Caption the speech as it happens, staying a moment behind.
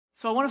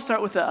So I want to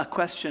start with a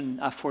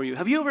question for you.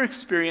 Have you ever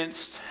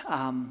experienced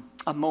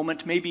a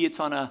moment, maybe it's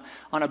on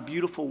a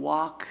beautiful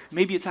walk,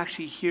 maybe it's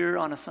actually here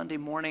on a Sunday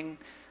morning,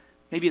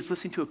 maybe it's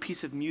listening to a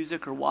piece of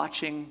music or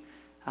watching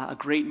a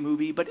great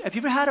movie, but have you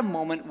ever had a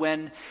moment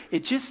when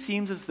it just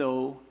seems as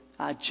though,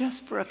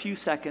 just for a few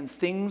seconds,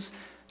 things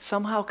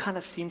somehow kind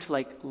of seem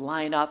to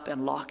line up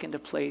and lock into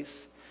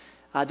place?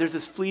 There's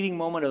this fleeting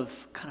moment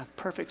of kind of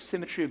perfect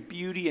symmetry of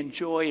beauty and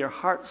joy, your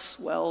heart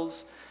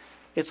swells.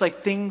 It's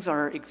like things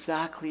are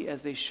exactly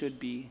as they should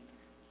be,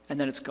 and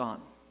then it's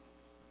gone.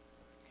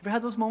 Ever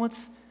had those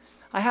moments?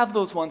 I have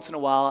those once in a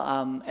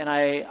while, and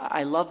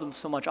I love them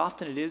so much.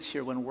 Often it is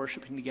here when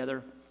worshiping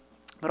together,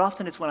 but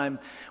often it's when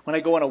I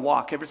go on a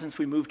walk. Ever since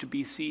we moved to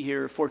BC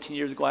here 14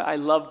 years ago, I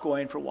love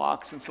going for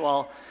walks, and so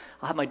I'll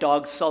have my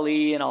dog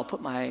Sully, and I'll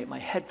put my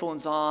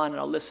headphones on, and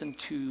I'll listen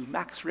to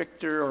Max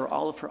Richter or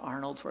Oliver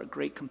Arnold, who are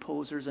great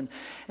composers, and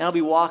I'll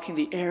be walking.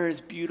 The air is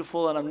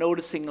beautiful, and I'm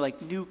noticing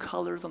new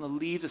colors on the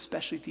leaves,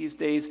 especially these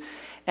days,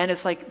 and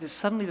it's like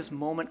suddenly this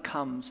moment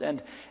comes,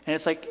 and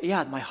it's like,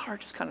 yeah, my heart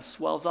just kind of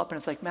swells up, and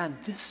it's like, man,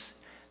 this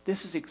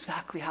is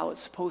exactly how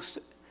it's supposed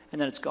to, and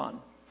then it's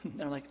gone.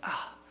 And I'm like,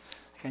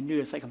 I knew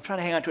it. It's like I'm trying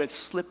to hang on to it. It's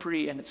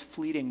slippery and it's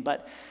fleeting,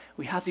 but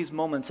we have these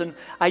moments. And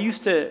I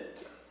used to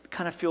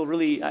kind of feel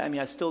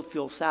I still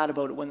feel sad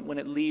about it when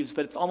it leaves,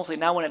 but it's almost like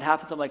now when it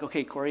happens, I'm like,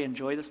 okay, Cory,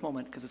 enjoy this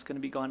moment because it's going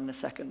to be gone in a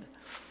second.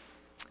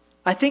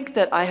 I think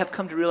that I have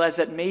come to realize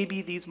that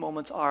maybe these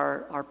moments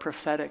are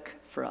prophetic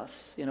for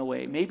us in a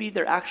way. Maybe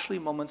they're actually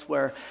moments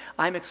where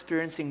I'm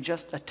experiencing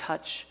just a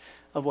touch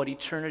of what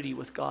eternity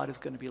with God is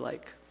going to be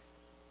like.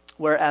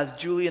 Whereas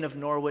Julian of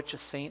Norwich, a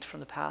saint from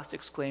the past,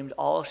 exclaimed,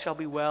 "All shall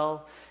be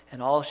well,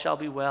 and all shall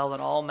be well,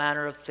 and all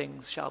manner of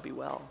things shall be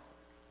well."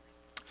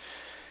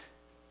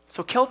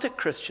 So Celtic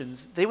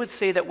Christians, they would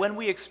say that when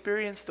we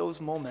experience those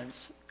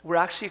moments, we're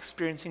actually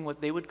experiencing what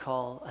they would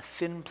call a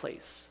thin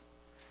place.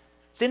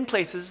 Thin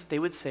places, they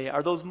would say,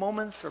 are those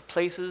moments or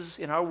places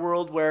in our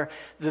world where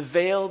the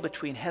veil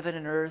between heaven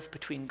and earth,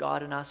 between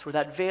God and us, where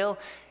that veil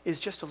is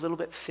just a little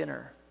bit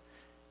thinner.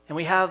 And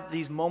we have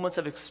these moments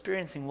of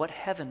experiencing what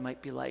heaven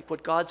might be like,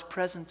 what God's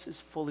presence is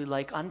fully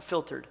like,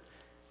 unfiltered,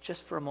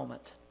 just for a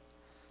moment.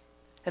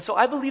 And so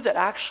I believe that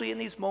actually in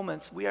these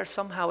moments, we are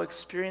somehow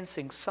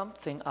experiencing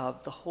something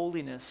of the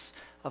holiness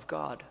of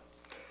God.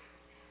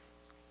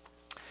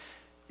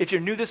 If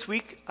you're new this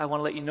week, I want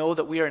to let you know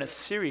that we are in a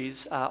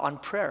series on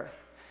prayer.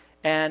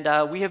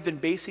 And we have been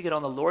basing it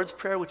on the Lord's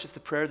Prayer, which is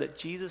the prayer that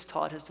Jesus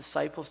taught his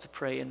disciples to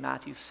pray in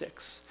Matthew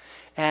 6.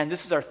 And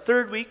this is our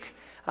third week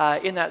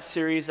in that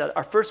series.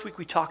 Our first week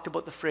we talked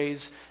about the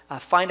phrase,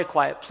 find a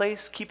quiet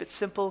place, keep it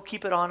simple,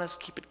 keep it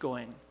honest, keep it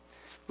going.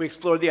 We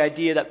explored the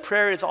idea that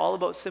prayer is all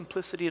about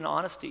simplicity and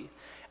honesty,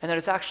 and that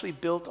it's actually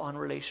built on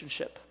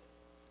relationship.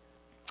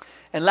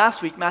 And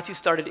last week, Matthew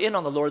started in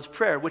on the Lord's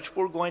Prayer, which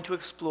we're going to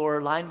explore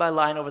line by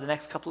line over the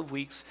next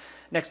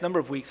number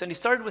of weeks. And he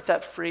started with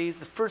that phrase,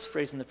 the first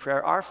phrase in the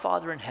prayer, "Our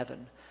Father in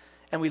heaven."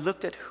 And we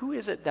looked at who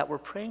is it that we're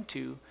praying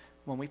to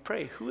when we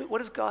pray?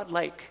 What is God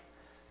like?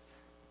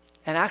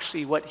 And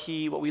actually, what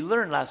we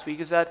learned last week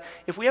is that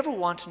if we ever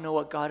want to know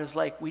what God is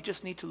like, we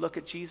just need to look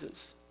at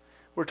Jesus.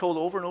 We're told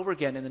over and over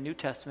again in the New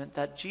Testament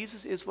that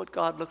Jesus is what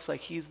God looks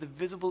like. He's the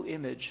visible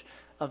image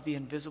of the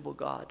invisible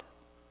God.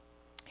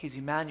 He's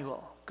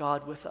Emmanuel,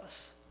 God with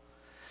us.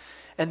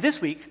 And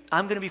this week,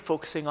 I'm going to be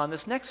focusing on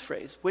this next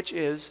phrase, which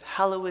is,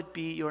 "Hallowed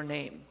be your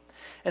name."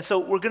 And so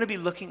we're going to be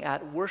looking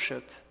at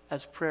worship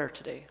as prayer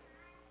today.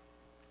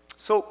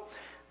 So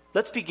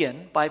let's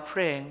begin by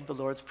praying the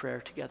Lord's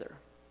Prayer together.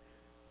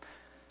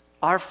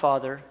 Our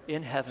Father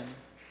in heaven,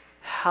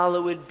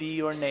 hallowed be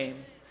your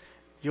name.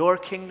 Your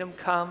kingdom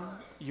come,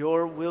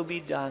 your will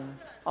be done,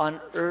 on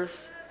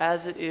earth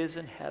as it is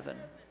in heaven.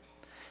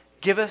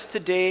 Give us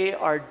today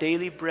our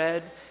daily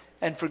bread,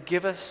 and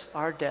forgive us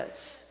our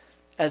debts,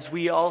 as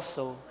we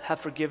also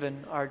have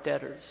forgiven our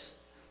debtors.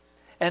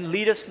 And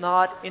lead us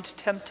not into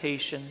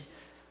temptation,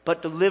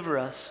 but deliver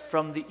us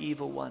from the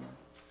evil one.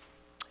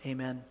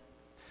 Amen.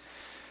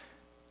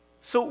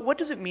 So what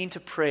does it mean to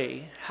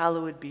pray,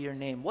 "Hallowed be your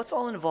name"? What's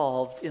all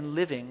involved in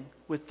living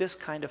with this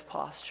kind of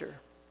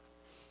posture?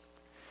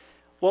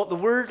 Well, the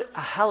word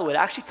hallowed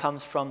actually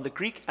comes from the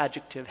Greek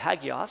adjective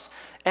hagios,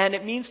 and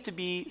it means to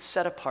be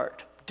set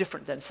apart,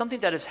 different than. Something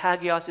that is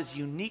hagios is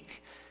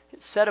unique,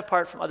 it's set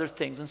apart from other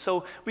things. And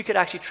so we could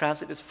actually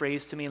translate this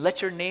phrase to mean,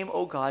 "Let your name,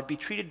 O God, be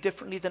treated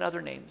differently than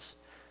other names.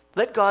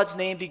 Let God's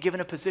name be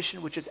given a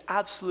position which is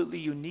absolutely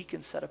unique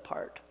and set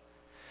apart."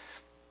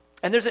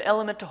 And there's an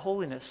element to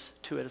holiness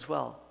to it as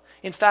well.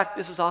 In fact,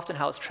 this is often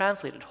how it's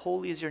translated,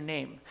 "Holy is your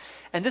name."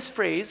 And this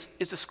phrase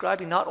is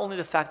describing not only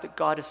the fact that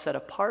God is set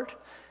apart,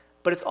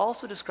 but it's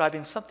also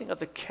describing something of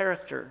the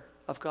character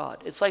of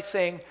God. It's like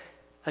saying,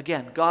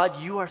 again, God,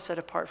 you are set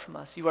apart from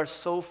us. You are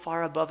so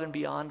far above and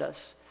beyond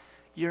us.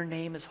 Your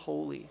name is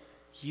holy.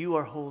 You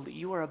are holy.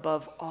 You are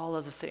above all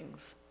other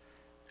things.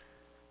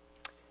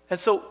 And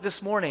so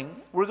this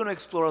morning, we're going to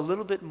explore a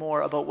little bit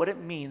more about what it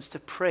means to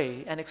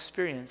pray and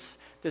experience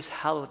this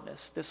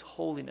hallowedness, this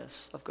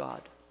holiness of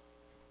God.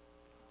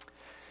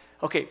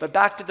 Okay, but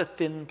back to the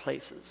thin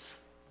places.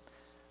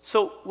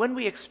 So when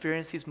we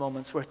experience these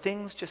moments where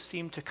things just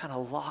seem to kind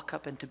of lock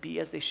up and to be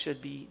as they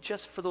should be,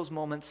 just for those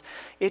moments,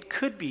 it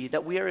could be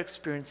that we are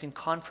experiencing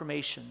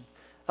confirmation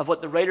of what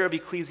the writer of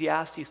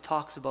Ecclesiastes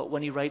talks about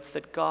when he writes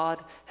that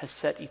God has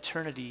set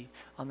eternity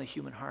on the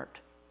human heart.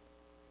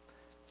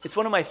 It's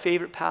one of my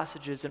favorite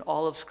passages in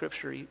all of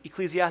Scripture.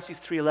 Ecclesiastes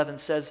 3:11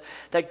 says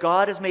that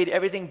God has made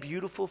everything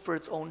beautiful for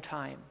its own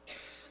time.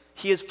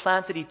 He has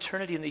planted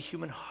eternity in the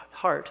human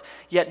heart,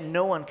 yet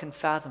no one can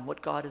fathom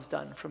what God has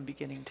done from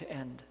beginning to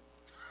end.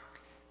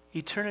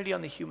 Eternity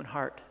on the human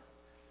heart.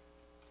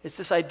 It's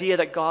this idea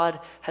that God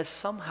has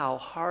somehow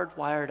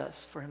hardwired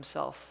us for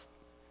himself.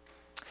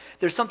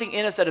 There's something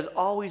in us that is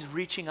always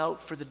reaching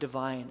out for the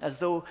divine, as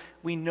though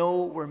we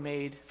know we're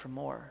made for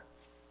more.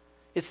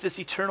 It's this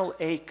eternal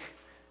ache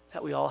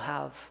that we all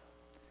have.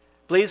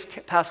 Blaise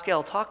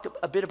Pascal talked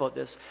a bit about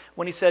this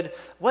when he said,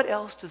 "What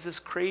else does this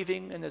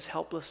craving and this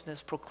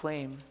helplessness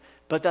proclaim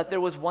but that there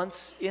was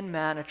once in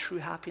man a true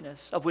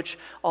happiness, of which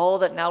all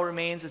that now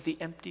remains is the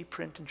empty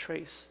print and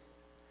trace?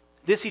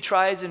 This he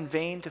tries in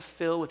vain to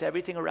fill with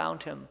everything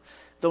around him,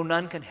 though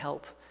none can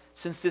help,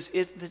 since this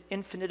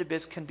infinite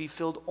abyss can be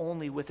filled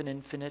only with an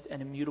infinite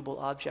and immutable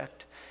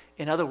object.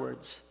 In other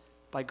words,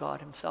 by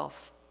God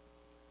himself."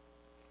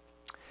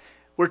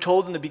 We're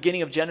told in the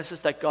beginning of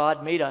Genesis that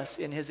God made us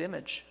in his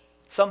image.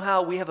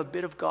 Somehow we have a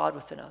bit of God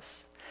within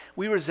us.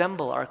 We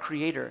resemble our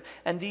Creator.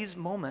 And these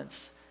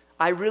moments,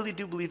 I really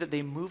do believe that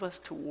they move us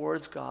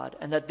towards God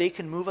and that they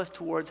can move us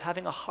towards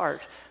having a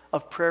heart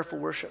of prayerful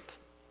worship.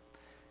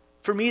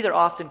 For me, they're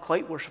often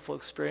quite worshipful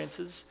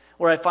experiences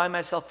where I find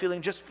myself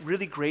feeling just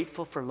really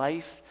grateful for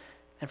life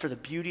and for the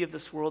beauty of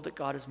this world that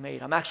God has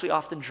made. I'm actually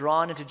often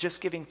drawn into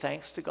just giving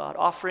thanks to God,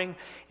 offering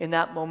in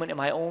that moment in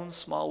my own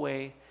small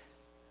way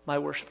my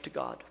worship to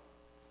God.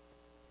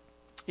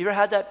 You ever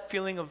had that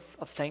feeling of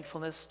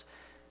thankfulness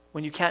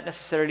when you can't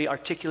necessarily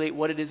articulate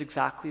what it is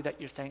exactly that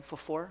you're thankful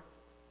for?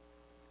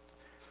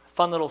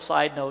 Fun little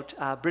side note,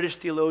 British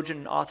theologian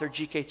and author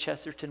G.K.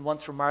 Chesterton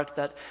once remarked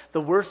that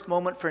the worst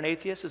moment for an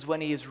atheist is when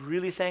he is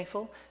really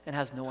thankful and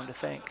has no one to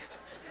thank.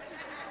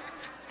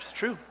 It's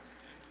true.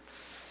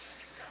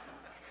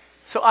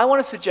 So I want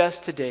to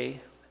suggest today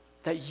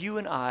that you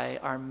and I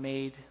are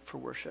made for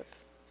worship.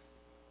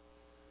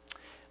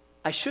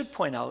 I should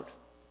point out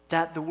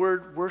that the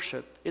word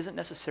worship isn't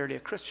necessarily a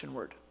Christian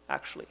word,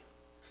 actually.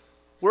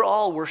 We're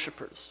all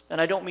worshipers, and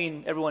I don't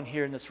mean everyone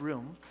here in this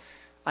room.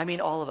 I mean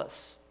all of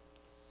us.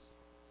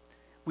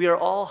 We are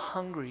all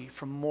hungry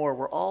for more.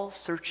 We're all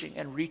searching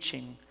and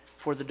reaching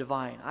for the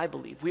divine, I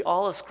believe. We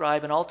all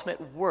ascribe an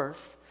ultimate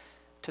worth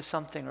to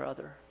something or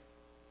other.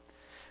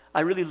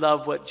 I really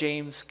love what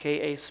James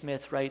K.A.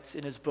 Smith writes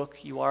in his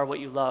book, You Are What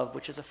You Love,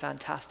 which is a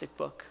fantastic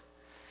book.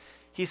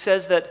 He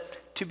says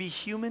that to be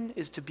human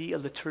is to be a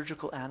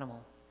liturgical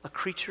animal, a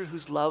creature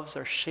whose loves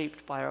are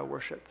shaped by our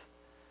worship.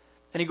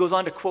 And he goes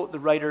on to quote the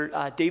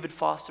writer David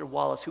Foster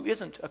Wallace, who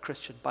isn't a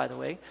Christian, by the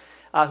way,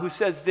 who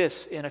says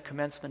this in a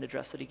commencement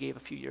address that he gave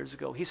a few years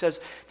ago. He says,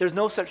 "There's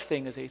no such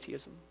thing as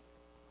atheism.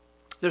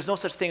 There's no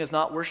such thing as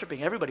not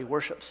worshiping. Everybody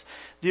worships.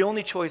 The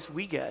only choice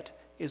we get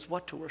is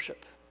what to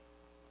worship."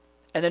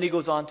 And then he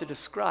goes on to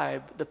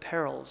describe the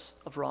perils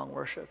of wrong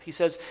worship. He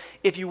says,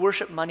 if you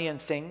worship money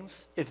and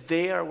things, if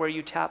they are where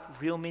you tap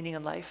real meaning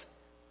in life,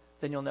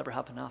 then you'll never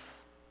have enough.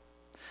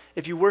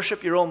 If you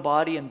worship your own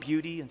body and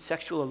beauty and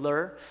sexual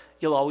allure,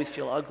 you'll always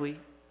feel ugly.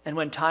 And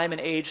when time and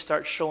age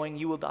start showing,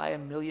 you will die a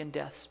million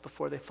deaths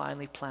before they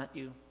finally plant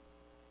you.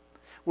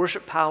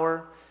 Worship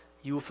power,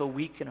 you will feel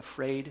weak and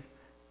afraid.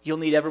 You'll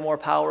need ever more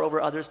power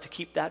over others to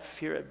keep that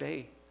fear at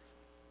bay.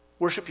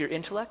 Worship your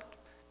intellect.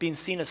 Being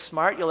seen as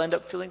smart, you'll end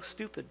up feeling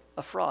stupid,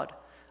 a fraud,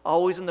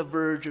 always on the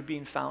verge of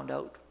being found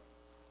out.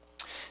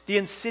 The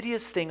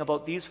insidious thing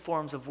about these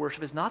forms of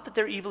worship is not that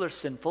they're evil or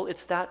sinful,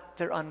 it's that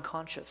they're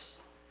unconscious.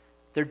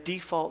 They're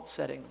default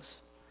settings.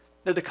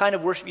 They're the kind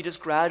of worship you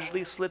just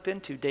gradually slip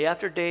into, day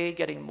after day,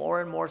 getting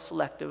more and more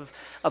selective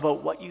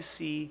about what you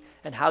see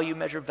and how you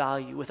measure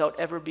value without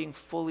ever being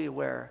fully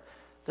aware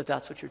that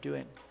that's what you're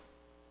doing.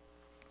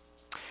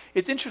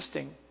 It's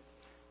interesting.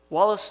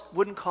 Wallace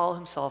wouldn't call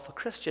himself a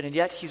Christian, and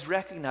yet he's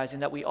recognizing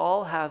that we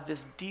all have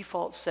this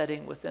default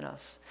setting within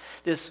us,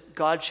 this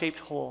God-shaped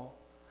hole,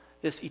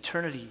 this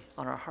eternity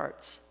on our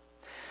hearts.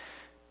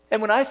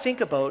 And when I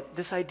think about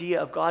this idea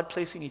of God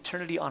placing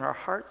eternity on our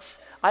hearts,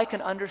 I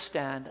can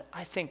understand,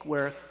 I think,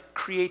 where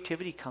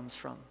creativity comes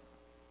from.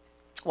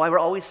 Why we're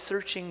always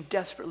searching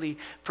desperately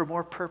for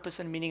more purpose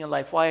and meaning in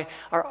life. Why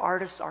our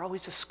artists are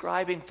always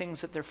describing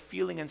things that they're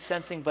feeling and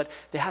sensing, but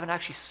they haven't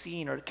actually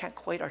seen or can't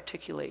quite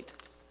articulate.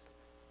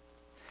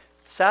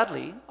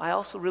 Sadly, I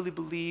also really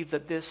believe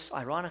that this,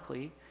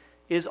 ironically,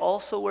 is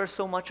also where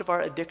so much of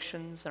our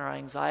addictions and our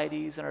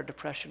anxieties and our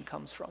depression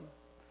comes from.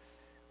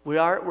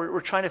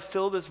 We're trying to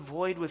fill this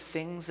void with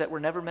things that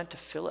were never meant to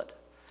fill it.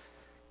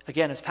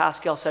 Again, as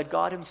Pascal said,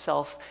 God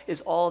himself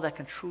is all that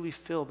can truly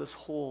fill this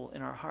hole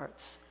in our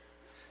hearts.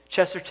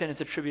 Chesterton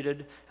is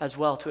attributed as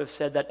well to have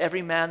said that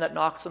every man that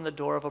knocks on the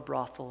door of a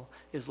brothel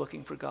is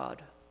looking for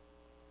God.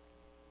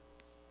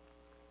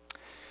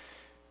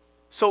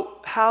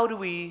 So how do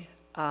we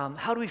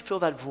fill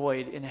that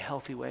void in a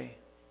healthy way?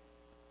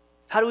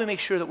 How do we make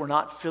sure that we're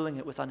not filling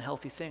it with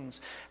unhealthy things?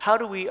 How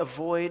do we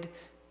avoid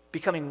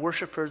becoming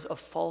worshipers of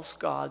false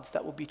gods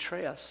that will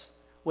betray us?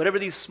 Whatever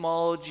these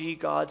small g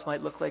gods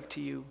might look like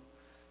to you.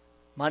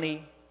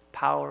 Money,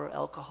 power,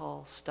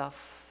 alcohol,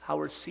 stuff, how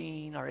we're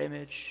seen, our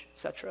image,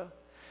 etc.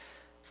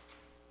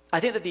 I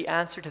think that the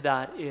answer to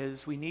that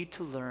is we need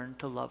to learn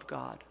to love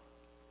God.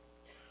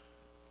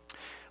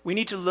 We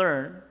need to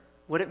learn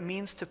what it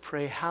means to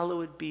pray,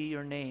 hallowed be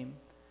your name,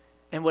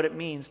 and what it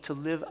means to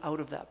live out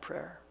of that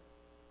prayer.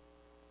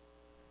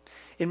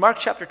 In Mark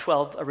chapter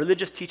 12, a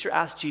religious teacher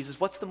asked Jesus,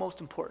 what's the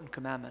most important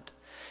commandment?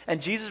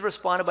 And Jesus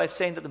responded by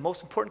saying that the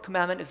most important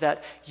commandment is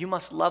that you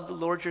must love the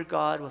Lord your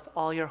God with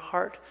all your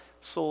heart,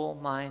 soul,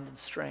 mind, and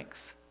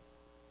strength.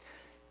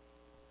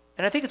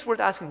 And I think it's worth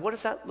asking, what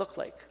does that look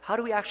like? How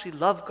do we actually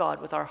love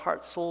God with our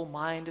heart, soul,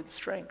 mind, and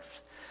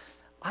strength?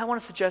 I want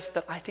to suggest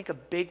that I think a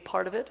big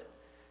part of it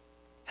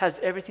has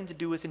everything to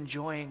do with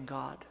enjoying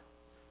God,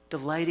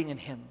 delighting in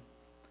Him,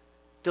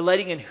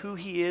 delighting in who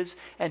He is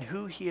and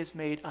who He has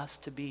made us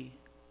to be.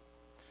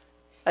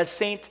 As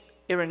Saint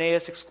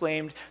Irenaeus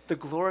exclaimed, the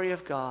glory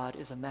of God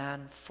is a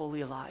man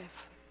fully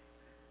alive.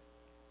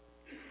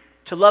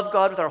 To love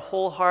God with our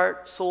whole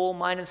heart, soul,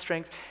 mind, and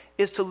strength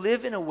is to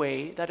live in a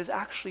way that is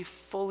actually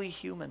fully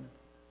human.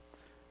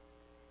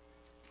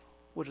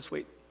 We'll just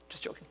wait,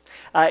 just joking.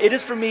 It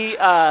is for me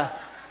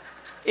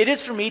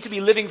to be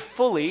living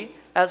fully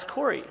as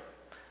Cory,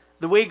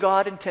 the way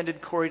God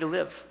intended Cory to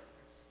live.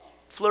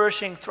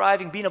 Flourishing,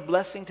 thriving, being a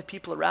blessing to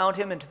people around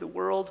him and to the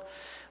world,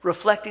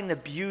 reflecting the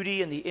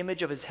beauty and the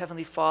image of his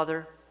heavenly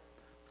Father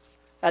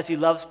as he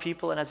loves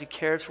people and as he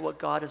cares for what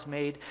God has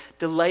made,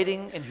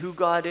 delighting in who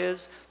God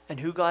is and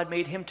who God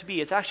made him to be.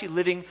 It's actually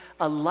living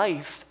a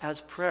life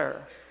as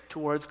prayer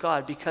towards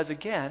God because,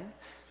 again,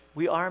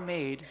 we are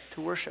made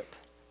to worship.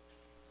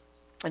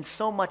 And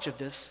so much of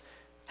this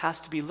has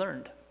to be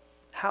learned.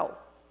 How?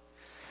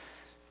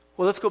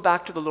 Well, let's go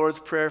back to the Lord's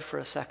Prayer for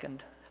a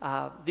second.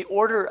 The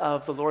order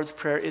of the Lord's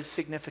Prayer is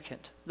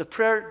significant. The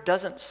prayer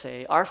doesn't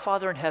say, Our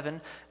Father in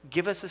heaven,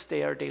 give us this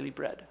day our daily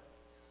bread.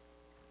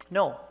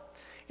 No.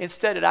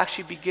 Instead, it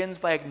actually begins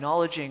by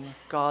acknowledging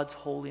God's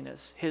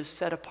holiness, His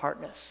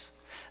set-apartness.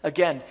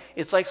 Again,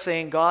 it's like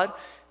saying, God,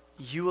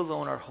 you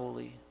alone are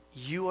holy.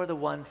 You are the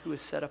one who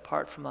is set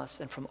apart from us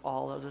and from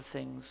all other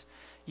things.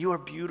 You are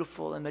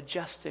beautiful and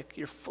majestic.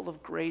 You're full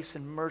of grace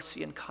and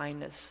mercy and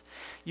kindness.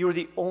 You are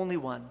the only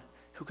one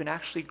who can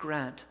actually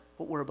grant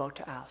what we're about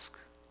to ask.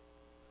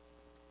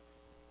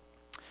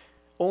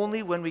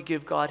 Only when we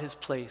give God His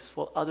place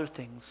will other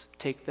things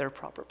take their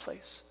proper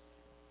place.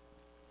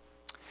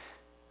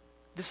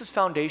 This is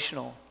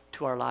foundational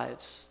to our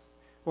lives.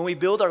 When we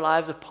build our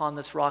lives upon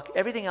this rock,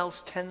 everything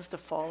else tends to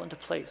fall into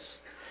place.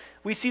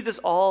 We see this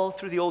all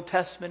through the Old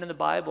Testament and the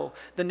Bible.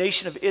 The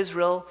nation of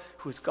Israel,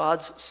 who is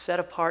God's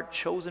set-apart,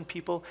 chosen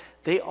people,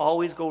 they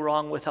always go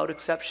wrong without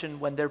exception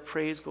when their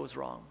praise goes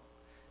wrong,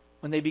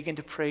 when they begin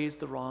to praise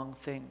the wrong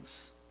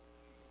things.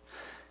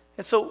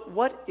 And so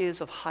what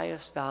is of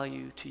highest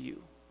value to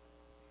you?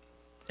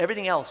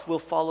 Everything else will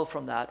follow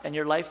from that, and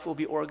your life will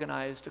be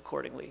organized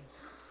accordingly.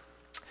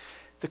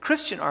 The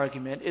Christian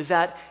argument is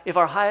that if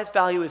our highest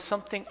value is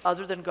something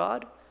other than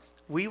God,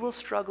 we will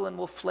struggle and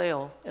will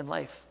flail in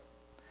life.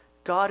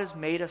 God has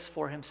made us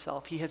for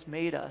Himself. He has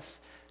made us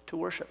to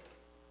worship.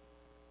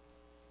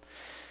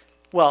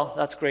 Well,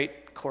 that's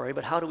great, Cory,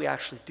 but how do we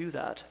actually do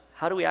that?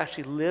 How do we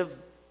actually live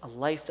a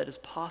life that is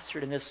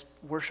postured in this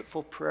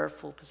worshipful,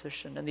 prayerful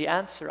position? And the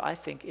answer, I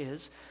think,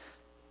 is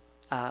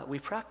we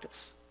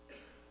practice.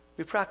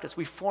 We practice.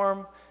 We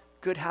form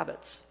good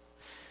habits.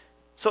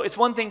 So it's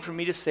one thing for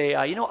me to say,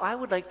 I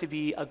would like to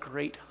be a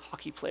great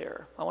hockey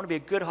player. I want to be a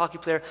good hockey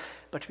player,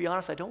 but to be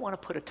honest, I don't want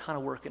to put a ton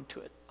of work into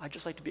it. I'd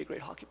just like to be a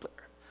great hockey player.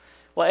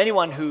 Well,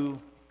 anyone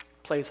who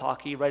plays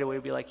hockey right away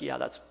would be like, yeah,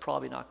 that's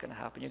probably not going to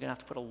happen. You're going to have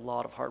to put a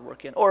lot of hard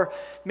work in. Or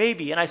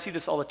maybe, and I see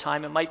this all the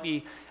time, it might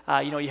be,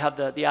 you have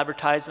the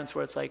advertisements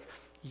where it's like,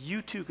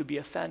 you too could be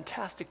a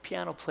fantastic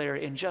piano player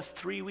in just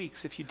 3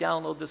 weeks if you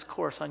download this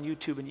course on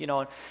YouTube.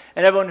 And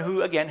everyone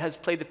who, again, has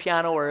played the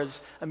piano or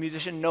is a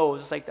musician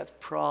knows it's like that's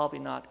probably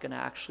not going to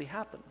actually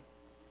happen.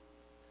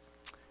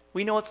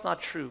 We know it's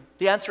not true.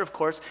 The answer, of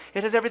course,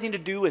 it has everything to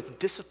do with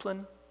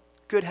discipline,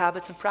 good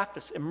habits, and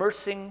practice,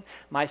 immersing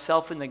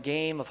myself in the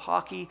game of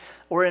hockey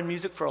or in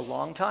music for a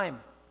long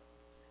time,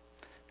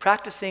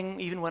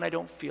 practicing even when I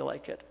don't feel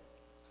like it,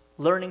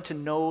 learning to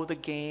know the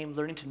game,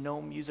 learning to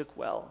know music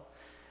well.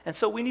 And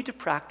so we need to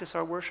practice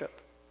our worship.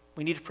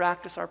 We need to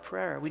practice our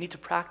prayer. We need to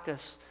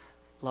practice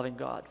loving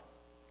God.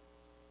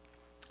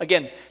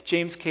 Again,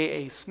 James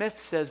K.A. Smith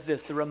says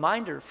this, the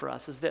reminder for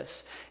us is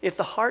this: if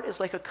the heart is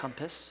like a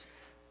compass,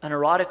 an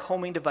erotic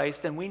homing device,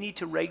 then we need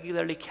to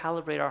regularly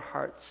calibrate our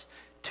hearts,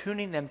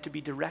 tuning them to be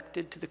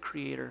directed to the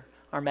Creator,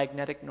 our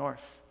magnetic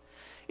north.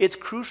 It's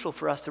crucial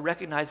for us to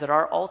recognize that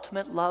our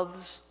ultimate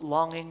loves,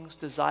 longings,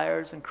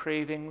 desires, and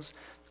cravings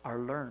are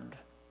learned.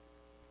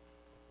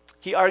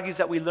 He argues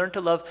that we learn to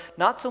love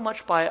not so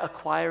much by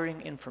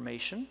acquiring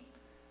information,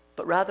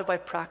 but rather by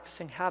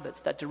practicing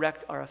habits that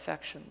direct our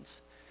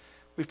affections.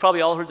 We've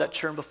probably all heard that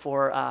term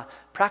before,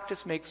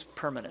 practice makes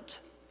permanent.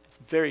 It's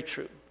very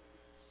true.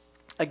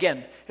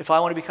 Again, if I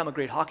want to become a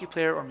great hockey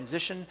player or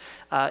musician,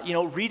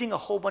 reading a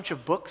whole bunch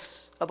of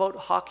books about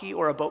hockey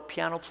or about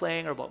piano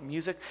playing or about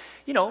music,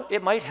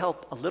 it might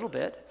help a little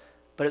bit,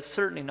 but it's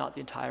certainly not the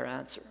entire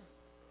answer.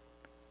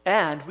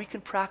 And we can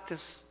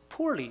practice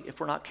poorly if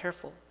we're not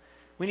careful.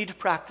 We need to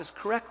practice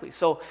correctly.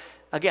 So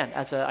again,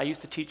 I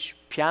used to teach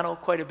piano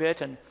quite a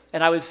bit, and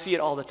I would see it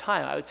all the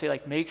time. I would say,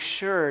 make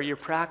sure you're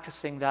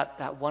practicing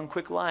that one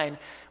quick line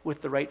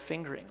with the right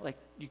fingering.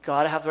 You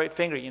got to have the right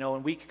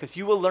fingering, because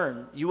you will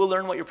learn. You will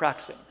learn what you're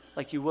practicing.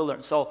 You will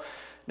learn. So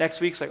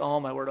next week's oh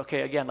my word,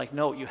 okay, again,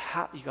 no, you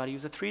got to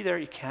use a 3 there.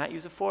 You can't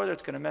use a 4 there.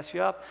 It's going to mess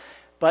you up.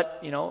 But,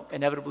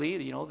 inevitably,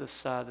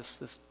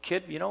 this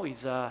kid, he's,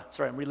 sorry,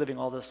 I'm reliving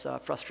all this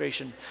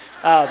frustration.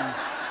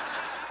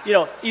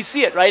 You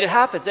see it, right? It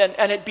happens,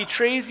 and it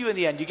betrays you in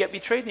the end. You get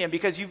betrayed in the end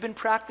because you've been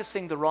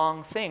practicing the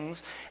wrong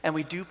things, and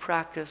we do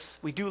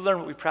learn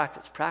what we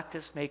practice.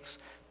 Practice makes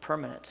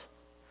permanent.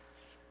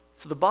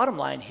 So the bottom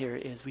line here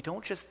is we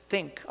don't just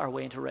think our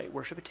way into right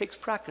worship. It takes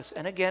practice.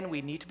 And again,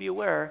 we need to be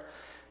aware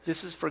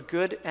this is for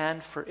good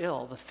and for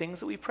ill. The things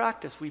that we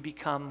practice, we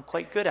become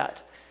quite good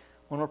at.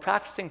 When we're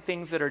practicing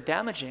things that are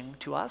damaging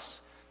to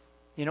us,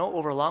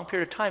 over a long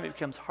period of time, it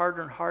becomes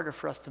harder and harder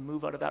for us to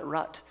move out of that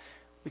rut.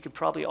 We could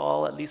probably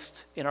all, at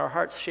least in our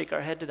hearts, shake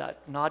our head to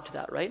that, nod to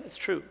that, right? It's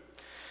true.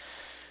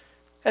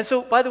 And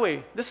so, by the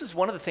way, this is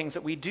one of the things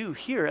that we do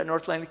here at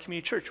North Langley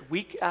Community Church,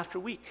 week after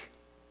week.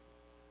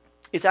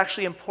 It's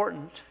actually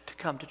important to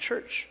come to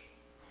church.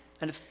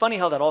 And it's funny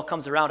how that all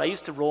comes around. I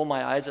used to roll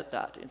my eyes at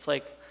that. It's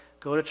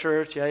go to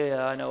church,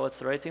 yeah, I know, it's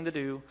the right thing to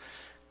do.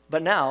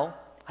 But now,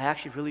 I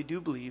actually really do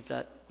believe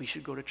that we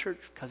should go to church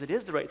because it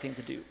is the right thing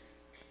to do.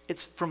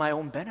 It's for my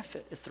own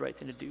benefit, it's the right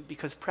thing to do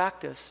because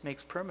practice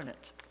makes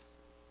permanent.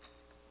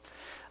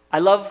 I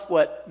love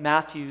what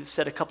Matthew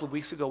said a couple of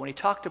weeks ago when he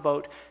talked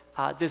about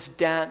this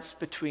dance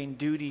between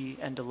duty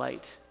and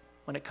delight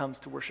when it comes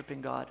to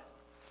worshiping God.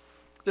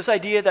 This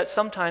idea that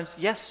sometimes,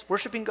 yes,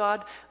 worshiping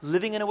God,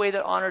 living in a way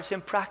that honors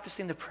Him,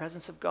 practicing the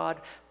presence of God,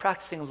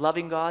 practicing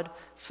loving God,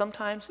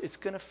 sometimes it's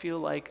going to feel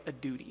like a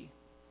duty.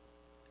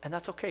 And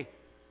that's okay.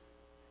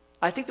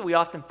 I think that we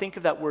often think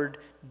of that word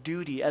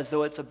duty as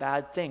though it's a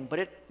bad thing, but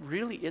it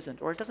really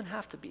isn't, or it doesn't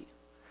have to be.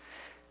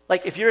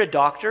 If you're a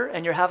doctor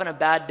and you're having a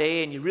bad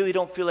day and you really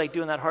don't feel like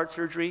doing that heart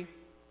surgery,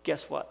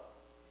 guess what?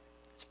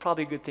 It's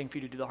probably a good thing for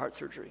you to do the heart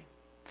surgery.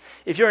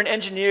 If you're an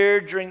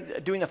engineer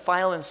doing the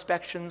final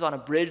inspections on a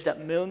bridge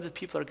that millions of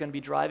people are going to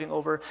be driving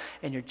over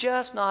and you're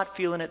just not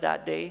feeling it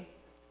that day,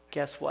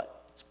 guess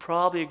what? It's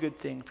probably a good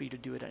thing for you to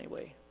do it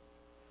anyway.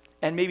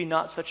 And maybe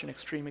not such an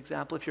extreme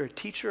example. If you're a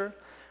teacher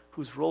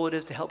whose role it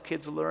is to help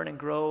kids learn and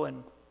grow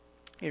and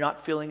you're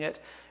not feeling it,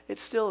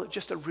 it's still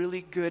just a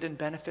really good and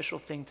beneficial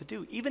thing to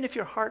do, even if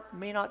your heart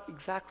may not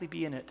exactly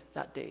be in it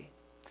that day.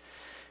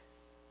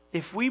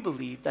 If we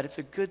believe that it's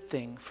a good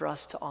thing for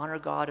us to honor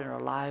God in our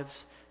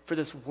lives, for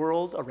this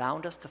world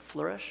around us to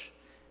flourish,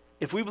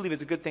 if we believe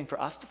it's a good thing for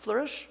us to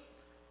flourish,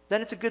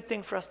 then it's a good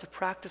thing for us to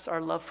practice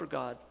our love for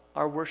God,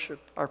 our worship,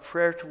 our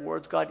prayer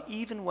towards God,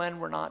 even when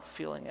we're not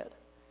feeling it.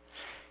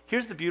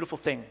 Here's the beautiful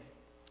thing.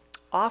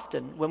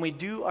 Often, when we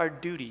do our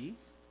duty,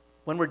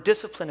 when we're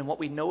disciplined in what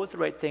we know is the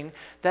right thing,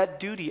 that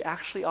duty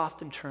actually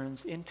often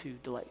turns into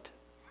delight.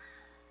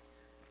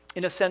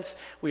 In a sense,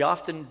 we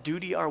often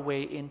duty our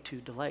way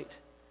into delight.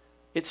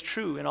 It's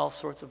true in all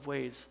sorts of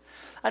ways.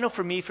 I know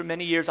for me, for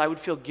many years, I would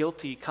feel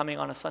guilty coming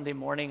on a Sunday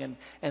morning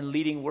and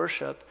leading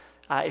worship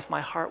if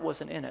my heart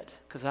wasn't in it,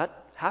 because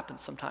that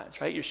happens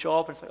sometimes, right? You show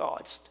up and it's I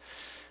just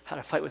had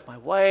a fight with my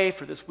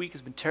wife, or this week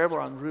has been terrible,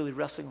 or I'm really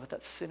wrestling with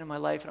that sin in my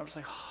life, and I'm just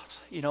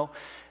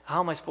how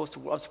am I supposed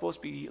to, I'm supposed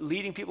to be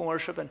leading people in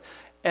worship,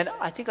 and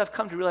I think I've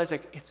come to realize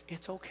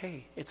it's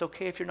okay. It's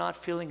okay if you're not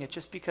feeling it,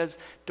 just because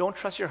don't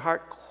trust your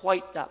heart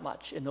quite that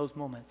much in those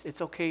moments.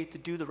 It's okay to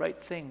do the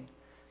right thing.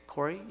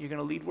 Cory, you're going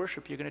to lead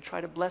worship. You're going to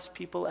try to bless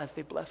people as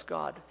they bless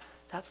God.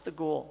 That's the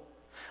goal.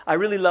 I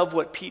really love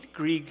what Pete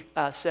Greig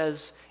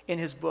says in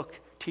his book,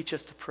 Teach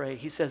Us to Pray.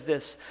 He says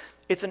this,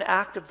 it's an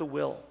act of the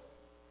will.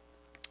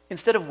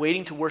 Instead of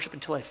waiting to worship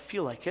until I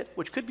feel like it,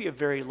 which could be a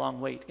very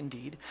long wait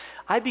indeed,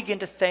 I begin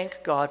to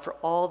thank God for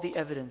all the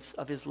evidence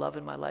of His love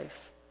in my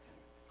life,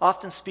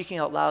 often speaking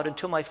out loud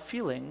until my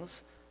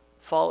feelings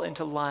fall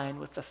into line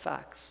with the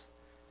facts.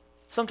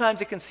 Sometimes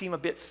it can seem a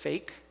bit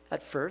fake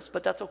at first,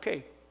 but that's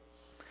okay.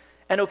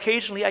 And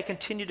occasionally I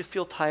continue to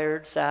feel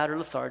tired, sad, or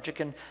lethargic,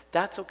 and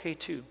that's okay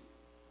too.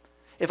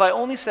 If I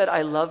only said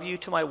I love you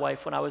to my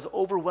wife when I was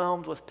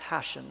overwhelmed with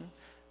passion,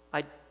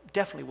 I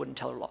definitely wouldn't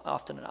tell her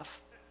often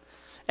enough.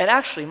 And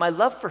actually, my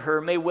love for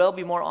her may well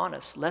be more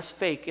honest, less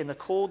fake in the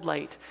cold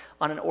light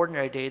on an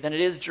ordinary day than it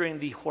is during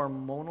the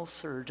hormonal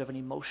surge of an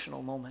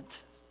emotional moment.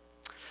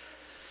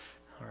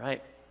 All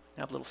right, I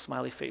have a little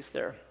smiley face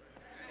there.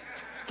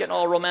 Getting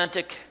all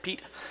romantic,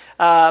 Pete.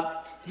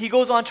 He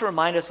goes on to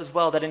remind us as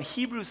well that in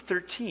Hebrews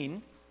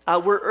 13,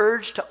 we're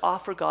urged to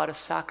offer God a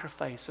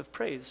sacrifice of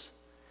praise.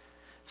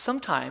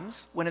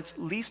 Sometimes, when it's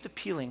least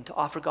appealing to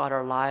offer God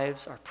our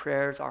lives, our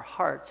prayers, our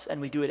hearts,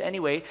 and we do it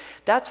anyway,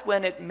 that's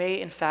when it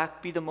may, in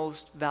fact, be the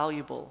most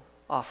valuable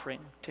offering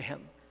to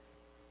him.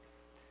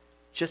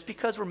 Just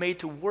because we're made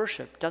to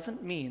worship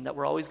doesn't mean that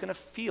we're always going to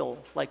feel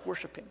like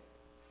worshiping.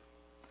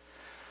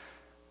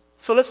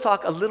 So let's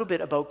talk a little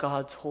bit about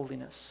God's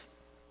holiness.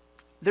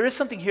 There is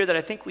something here that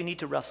I think we need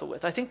to wrestle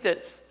with. I think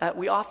that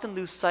we often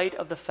lose sight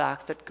of the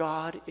fact that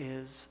God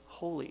is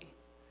holy.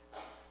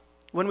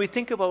 When we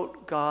think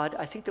about God,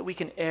 I think that we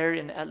can err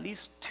in at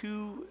least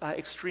two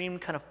extreme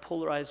kind of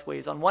polarized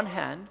ways. On one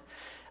hand,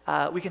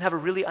 we can have a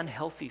really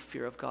unhealthy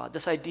fear of God.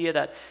 This idea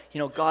that,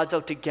 God's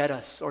out to get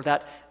us, or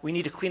that we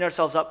need to clean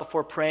ourselves up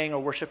before praying or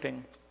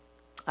worshiping.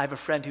 I have a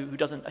friend who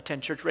doesn't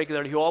attend church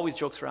regularly, who always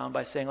jokes around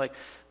by saying, like,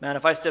 man,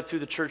 if I step through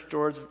the church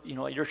doors,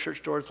 at your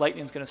church doors,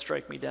 lightning's going to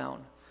strike me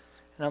down.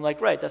 And I'm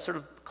like, right, that's sort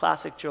of a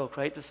classic joke,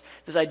 right? This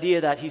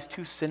idea that he's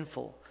too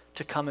sinful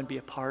to come and be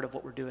a part of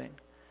what we're doing.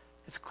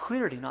 It's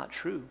clearly not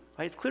true,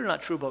 right? It's clearly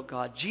not true about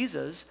God.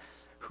 Jesus,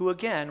 who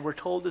again, we're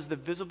told is the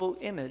visible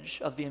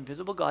image of the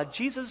invisible God,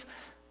 Jesus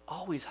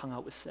always hung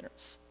out with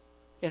sinners.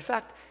 In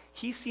fact,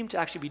 he seemed to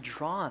actually be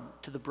drawn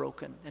to the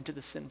broken and to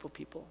the sinful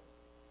people.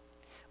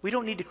 We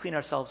don't need to clean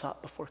ourselves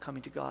up before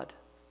coming to God.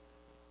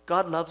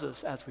 God loves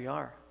us as we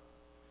are.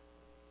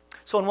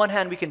 So on one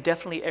hand, we can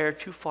definitely err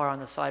too far on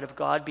the side of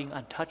God being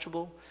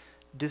untouchable,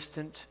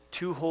 distant,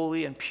 too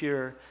holy and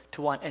pure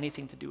to want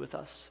anything to do with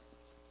us.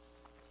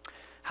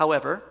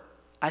 However,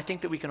 I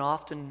think that we can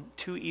often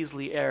too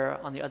easily err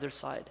on the other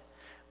side,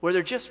 where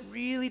there just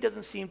really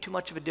doesn't seem too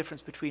much of a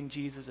difference between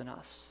Jesus and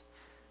us.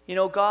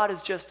 God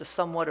is just a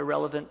somewhat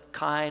irrelevant,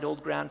 kind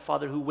old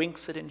grandfather who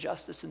winks at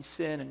injustice and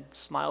sin and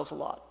smiles a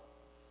lot.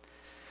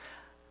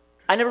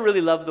 I never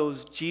really loved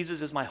those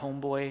Jesus is my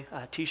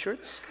homeboy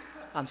t-shirts.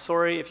 I'm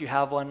sorry if you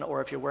have one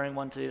or if you're wearing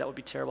one today, that would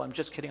be terrible. I'm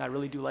just kidding, I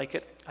really do like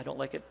it. I don't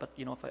like it, but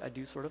if I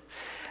do sort of.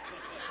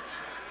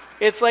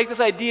 It's like this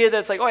idea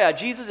that's like, oh yeah,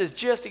 Jesus is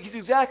he's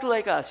exactly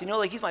like us.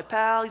 Like he's my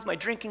pal, he's my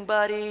drinking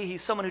buddy,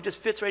 he's someone who just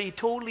fits right, he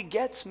totally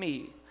gets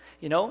me.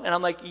 And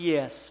I'm like,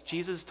 yes,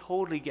 Jesus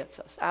totally gets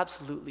us,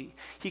 absolutely.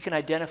 He can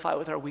identify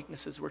with our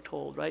weaknesses, we're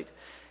told, right?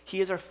 He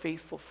is our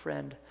faithful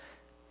friend.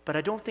 But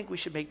I don't think we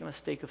should make the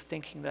mistake of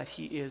thinking that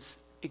he is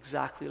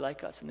exactly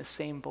like us, in the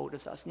same boat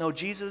as us. No,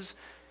 Jesus,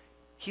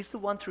 he's the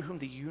one through whom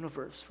the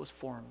universe was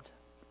formed.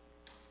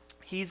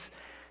 He's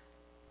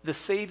the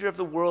Savior of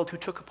the world who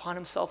took upon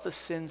himself the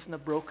sins and the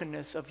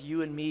brokenness of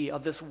you and me,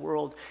 of this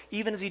world,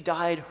 even as he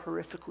died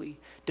horrifically,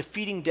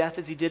 defeating death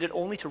as he did it,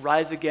 only to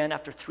rise again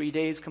after 3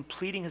 days,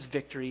 completing his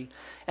victory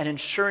and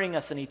ensuring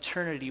us an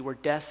eternity where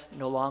death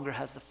no longer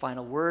has the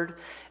final word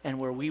and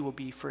where we will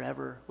be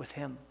forever with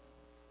him.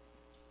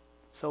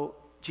 So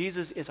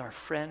Jesus is our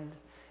friend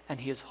and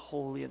he is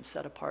holy and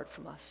set apart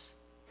from us.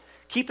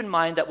 Keep in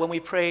mind that when we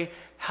pray,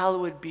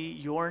 hallowed be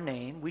your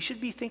name, we should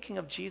be thinking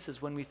of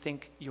Jesus when we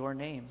think your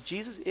name.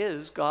 Jesus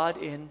is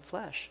God in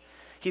flesh.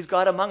 He's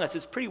God among us.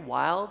 It's pretty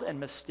wild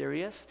and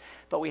mysterious,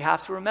 but we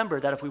have to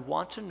remember that if we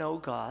want to know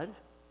God,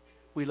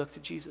 we look to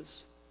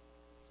Jesus.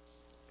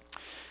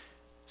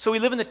 So we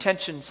live in the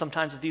tension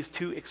sometimes of these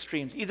two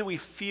extremes. Either we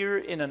fear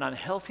in an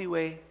unhealthy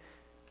way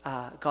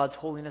God's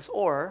holiness,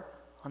 or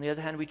on the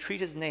other hand, we treat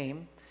his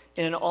name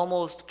in an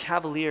almost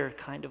cavalier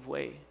kind of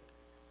way.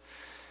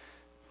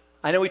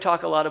 I know we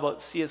talk a lot about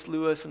C.S.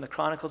 Lewis and the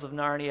Chronicles of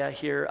Narnia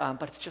here,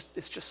 but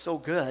it's just so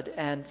good.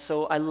 And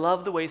so I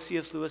love the way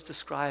C.S. Lewis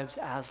describes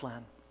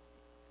Aslan,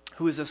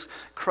 who is this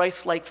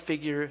Christ-like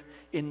figure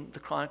in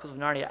the Chronicles of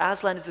Narnia.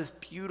 Aslan is this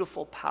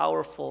beautiful,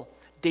 powerful,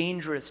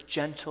 dangerous,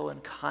 gentle,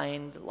 and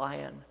kind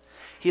lion.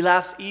 He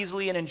laughs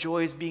easily and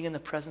enjoys being in the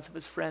presence of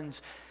his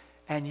friends,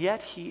 and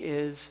yet he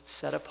is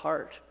set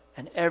apart,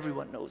 and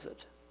everyone knows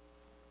it.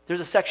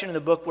 There's a section in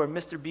the book where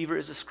Mr. Beaver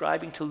is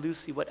describing to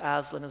Lucy what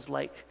Aslan is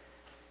like.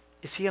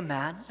 "Is he a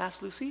man?"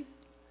 asked Lucy.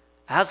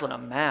 "Aslan a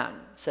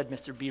man," said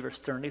Mr. Beaver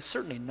sternly.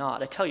 "Certainly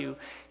not. I tell you,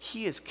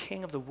 he is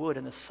king of the wood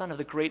and the son of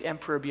the great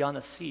emperor beyond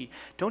the sea.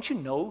 Don't you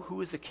know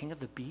who is the king of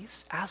the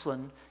beasts?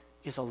 Aslan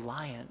is a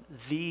lion,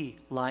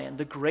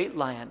 the great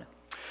lion."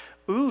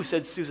 "Ooh,"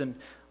 said Susan,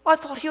 "I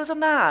thought he was a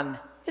man.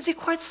 Is he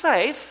quite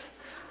safe?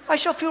 I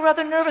shall feel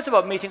rather nervous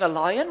about meeting a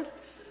lion."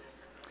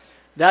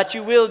 "That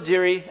you will,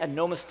 dearie, and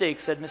no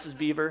mistake," said Mrs.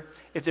 Beaver.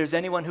 "If there's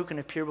anyone who can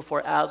appear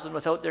before Aslan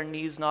without their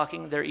knees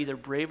knocking, they're either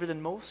braver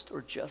than most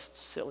or just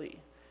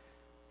silly."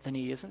 "Then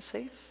he isn't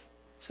safe?"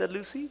 said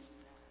Lucy.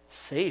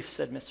 "Safe,"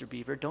 said Mr.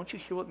 Beaver. "Don't you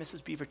hear what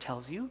Mrs. Beaver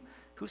tells you?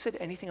 Who said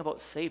anything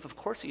about safe? Of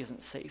course he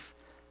isn't safe,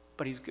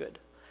 but he's good.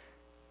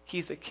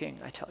 He's the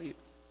king, I tell you."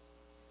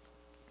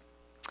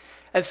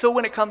 And so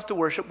when it comes to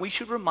worship, we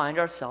should remind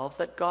ourselves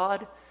that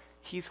God,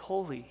 he's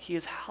holy, he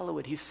is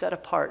hallowed, he's set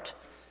apart,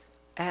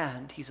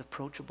 and he's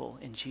approachable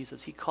in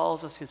Jesus. He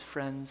calls us his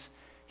friends.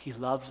 He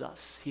loves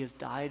us. He has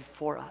died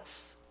for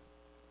us.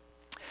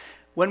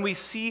 When we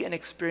see and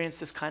experience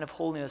this kind of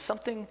holiness,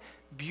 something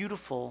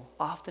beautiful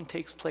often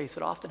takes place.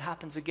 It often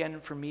happens again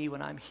for me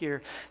when I'm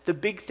here. The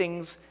big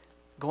things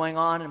going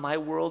on in my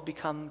world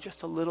become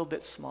just a little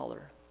bit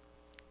smaller.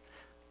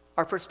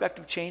 Our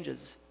perspective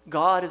changes.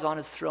 God is on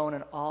his throne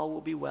and all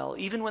will be well,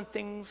 even when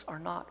things are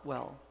not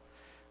well.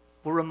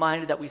 We're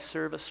reminded that we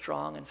serve a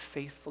strong and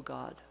faithful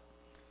God.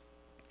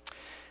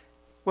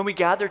 When we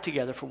gather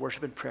together for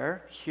worship and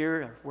prayer,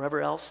 here or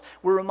wherever else,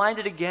 we're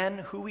reminded again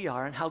who we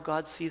are and how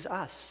God sees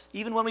us.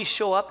 Even when we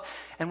show up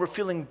and we're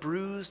feeling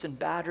bruised and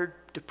battered,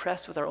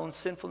 depressed with our own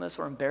sinfulness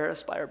or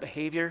embarrassed by our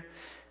behavior,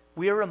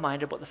 we are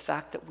reminded about the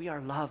fact that we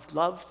are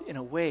loved in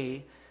a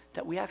way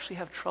that we actually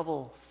have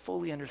trouble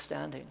fully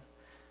understanding.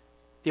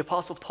 The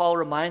Apostle Paul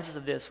reminds us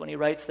of this when he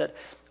writes that,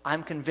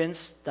 I'm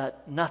convinced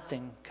that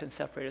nothing can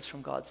separate us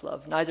from God's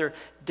love, neither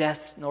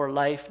death nor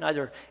life,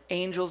 neither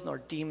angels nor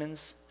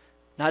demons,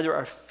 neither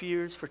our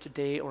fears for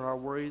today or our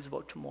worries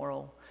about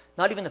tomorrow.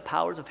 Not even the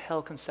powers of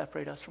hell can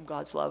separate us from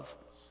God's love.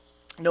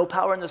 No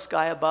power in the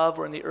sky above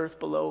or in the earth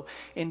below.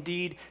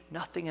 Indeed,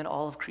 nothing in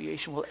all of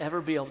creation will ever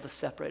be able to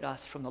separate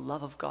us from the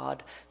love of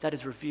God that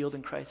is revealed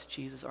in Christ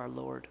Jesus our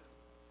Lord.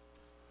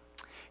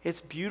 It's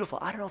beautiful.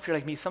 I don't know if you're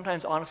like me.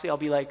 Sometimes, honestly,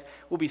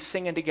 we'll be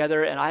singing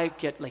together and I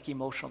get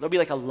emotional. There'll be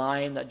a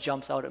line that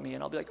jumps out at me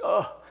and I'll be like,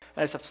 oh,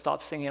 and I just have to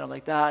stop singing. I'm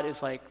like, that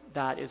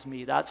is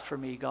me. That's for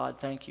me, God.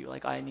 Thank you.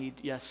 I need,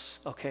 yes,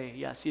 okay,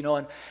 yes,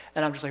 and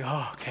I'm just like,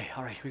 oh, okay,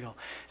 all right, here we go.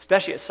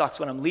 Especially it sucks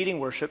when I'm leading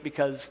worship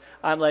because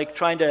I'm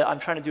trying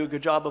to do a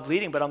good job of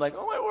leading, but I'm like,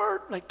 oh my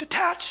word,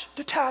 detach,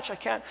 I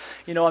can't,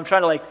 I'm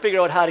trying to figure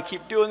out how to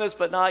keep doing this,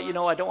 but not,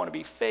 I don't want to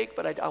be fake,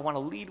 but I want to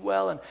lead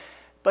well.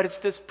 But it's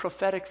this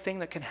prophetic thing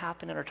that can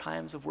happen in our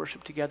times of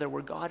worship together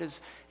where God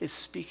is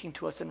speaking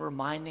to us and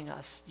reminding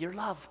us, you're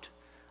loved.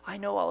 I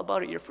know all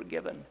about it. You're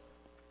forgiven.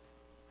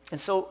 And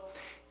so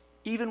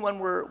even when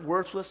we're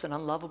worthless and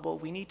unlovable,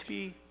 we need to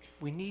be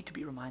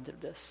reminded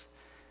of this.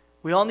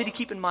 We all need to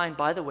keep in mind,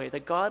 by the way,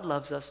 that God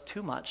loves us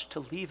too much to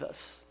leave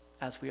us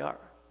as we are.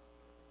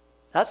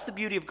 That's the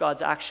beauty of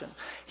God's action.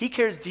 He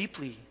cares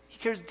deeply. He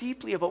cares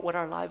deeply about what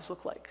our lives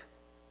look like.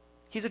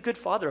 He's a good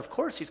father. Of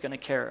course he's going to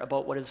care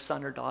about what his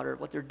son or daughter,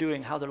 what they're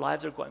doing, how their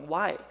lives are going.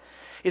 Why?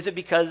 Is it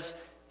because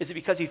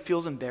he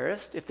feels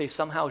embarrassed if they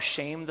somehow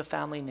shame the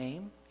family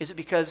name? Is it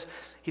because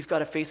he's got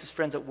to face his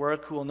friends at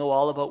work who will know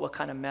all about what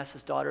kind of mess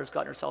his daughter has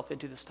gotten herself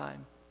into this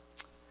time?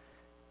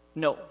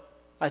 No.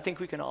 I think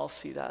we can all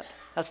see that.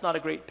 That's not a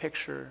great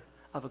picture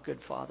of a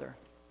good father.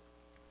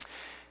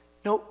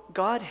 No,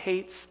 God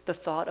hates the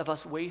thought of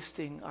us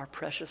wasting our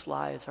precious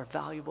lives, our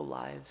valuable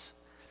lives.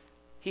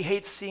 He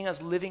hates seeing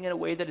us living in a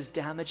way that is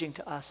damaging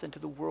to us and to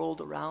the world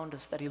around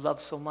us that he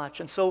loves so much.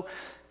 And so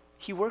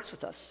he works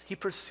with us. He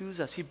pursues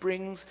us. He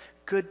brings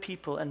good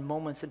people and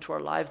moments into our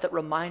lives that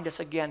remind us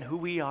again who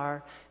we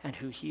are and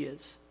who he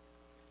is.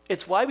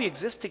 It's why we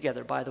exist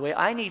together, by the way.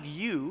 I need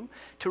you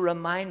to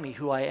remind me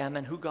who I am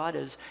and who God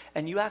is,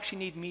 and you actually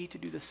need me to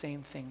do the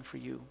same thing for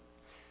you.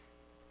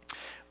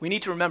 We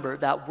need to remember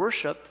that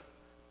worship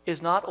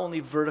is not only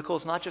vertical,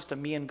 it's not just a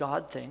me and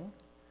God thing.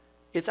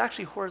 It's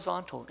actually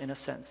horizontal in a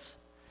sense.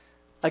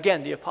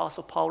 Again, the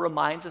Apostle Paul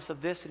reminds us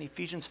of this in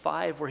Ephesians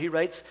 5, where he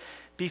writes,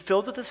 be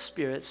filled with the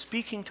Spirit,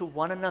 speaking to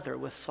one another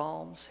with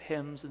psalms,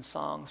 hymns, and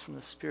songs from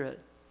the Spirit.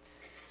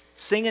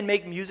 Sing and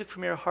make music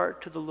from your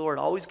heart to the Lord,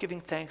 always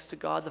giving thanks to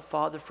God the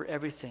Father for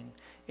everything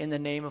in the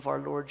name of our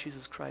Lord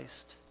Jesus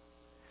Christ.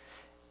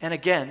 And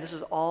again, this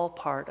is all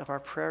part of our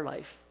prayer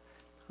life.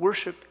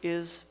 Worship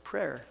is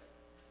prayer,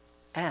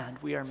 and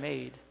we are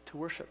made to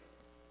worship.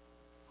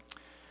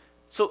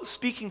 So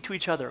speaking to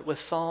each other with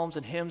psalms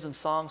and hymns and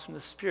songs from the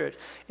Spirit.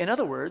 In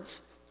other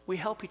words, we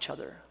help each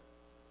other.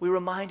 We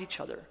remind each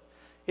other.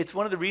 It's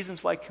one of the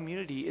reasons why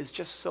community is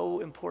just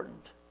so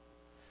important.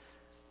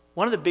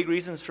 One of the big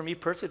reasons for me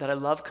personally that I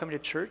love coming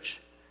to church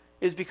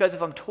is because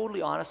if I'm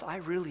totally honest, I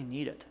really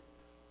need it.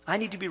 I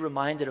need to be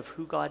reminded of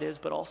who God is,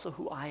 but also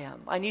who I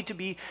am. I need to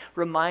be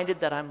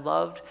reminded that I'm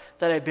loved,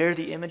 that I bear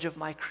the image of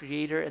my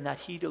Creator, and that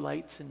he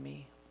delights in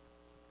me.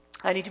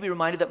 I need to be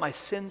reminded that my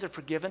sins are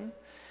forgiven,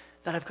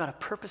 that I've got a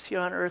purpose here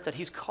on earth, that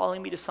he's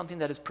calling me to something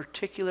that is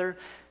particular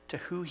to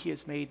who he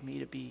has made me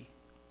to be.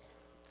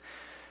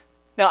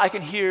 Now, I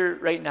can hear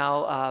right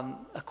now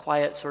a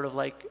quiet sort of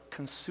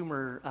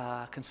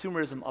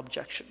consumerism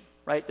objection,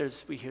 right?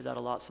 We hear that a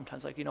lot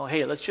sometimes,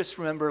 hey, let's just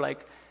remember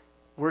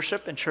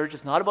worship and church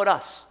is not about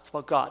us, it's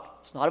about God.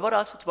 It's not about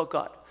us, it's about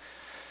God.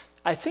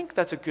 I think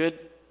that's a good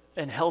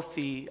and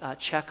healthy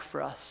check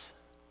for us,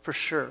 for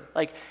sure.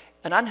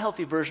 An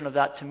unhealthy version of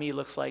that to me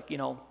looks like,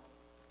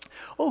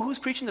 oh, who's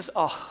preaching this?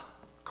 Oh,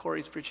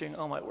 Cory's preaching.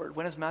 Oh, my word.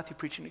 When is Matthew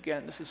preaching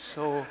again? This is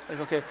so,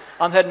 okay,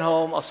 I'm heading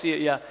home. I'll see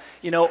it, yeah.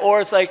 Or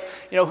it's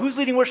who's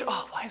leading worship?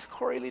 Oh, why is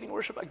Cory leading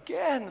worship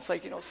again?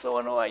 It's so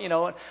annoying,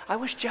 and I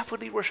wish Jeff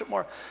would lead worship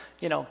more,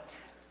 or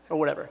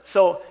whatever.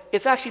 So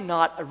it's actually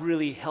not a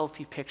really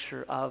healthy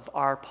picture of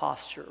our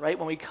posture, right,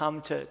 when we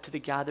come to the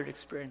gathered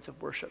experience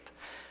of worship.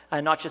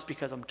 And not just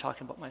because I'm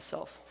talking about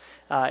myself.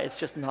 It's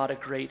just not a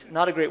great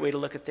way to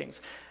look at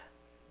things.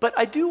 But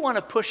I do want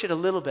to push it a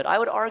little bit. I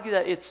would argue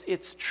that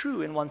it's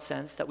true in one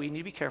sense that we need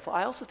to be careful.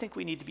 I also think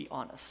we need to be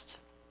honest.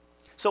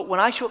 So when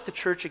I show up to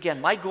church, again,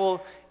 my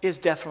goal is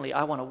definitely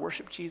I want to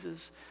worship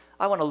Jesus.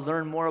 I want to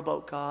learn more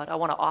about God. I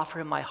want to offer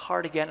him my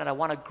heart again, and I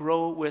want to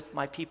grow with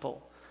my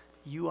people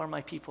You are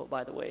my people,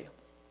 by the way.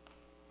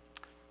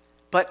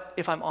 But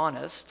if I'm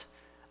honest,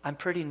 I'm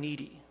pretty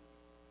needy.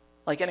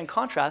 And in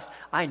contrast,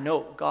 I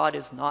know God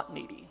is not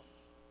needy.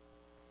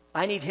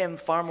 I need him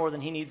far more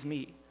than he needs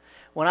me.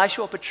 When I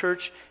show up at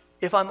church,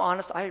 if I'm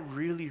honest, I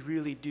really,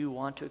 really do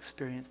want to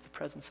experience the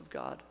presence of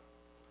God.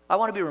 I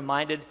want to be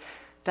reminded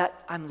that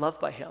I'm loved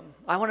by him.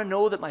 I want to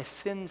know that my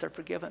sins are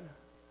forgiven.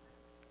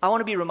 I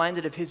want to be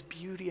reminded of his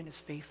beauty and his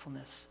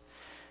faithfulness.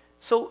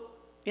 So,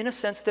 in a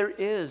sense, there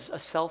is a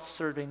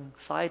self-serving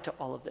side to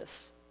all of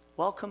this.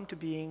 Welcome to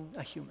being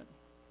a human.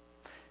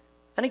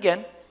 And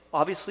again,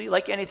 obviously,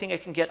 like anything,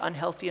 it can get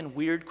unhealthy and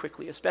weird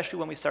quickly, especially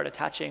when we start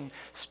attaching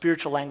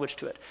spiritual language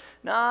to it.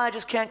 Nah, I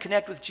just can't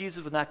connect with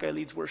Jesus when that guy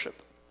leads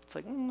worship. It's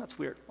like, that's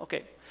weird.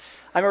 Okay.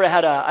 I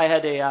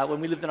remember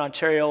when we lived in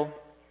Ontario,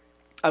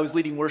 I was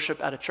leading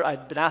worship at a church.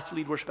 I'd been asked to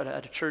lead worship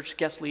at a church,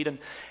 guest lead, and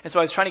so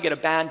I was trying to get a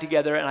band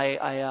together, and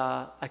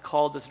I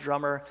called this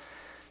drummer,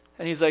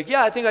 and he's like,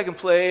 yeah, I think I can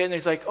play, and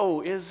he's like,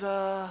 oh, is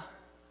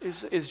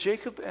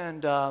Jacob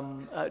and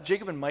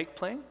Mike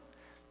playing?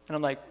 And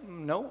I'm like,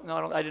 no,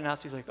 I didn't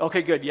ask. He's like,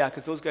 okay, good, yeah,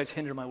 because those guys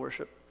hinder my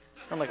worship.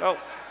 I'm like, oh,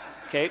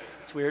 okay,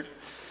 it's weird.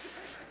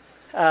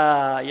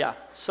 Yeah,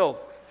 so,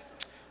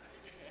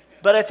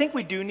 but I think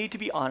we do need to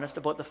be honest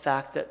about the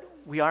fact that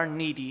we are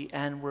needy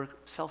and we're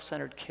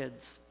self-centered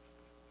kids.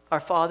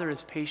 Our Father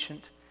is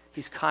patient,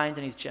 he's kind,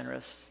 and he's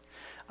generous.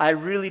 I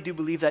really do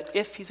believe that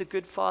if he's a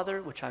good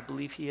father, which I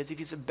believe he is, if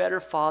he's a better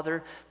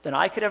father than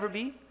I could ever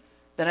be,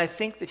 then I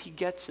think that he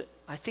gets it.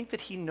 I think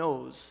that he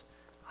knows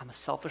I'm a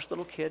selfish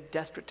little kid,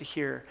 desperate to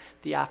hear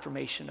the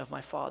affirmation of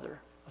my father,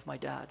 of my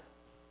dad.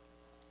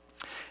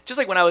 Just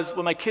like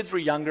when my kids were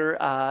younger,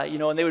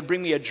 and they would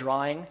bring me a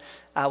drawing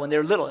when they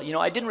were little.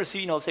 I didn't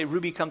receive, say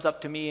Ruby comes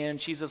up to me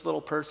and she's this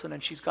little person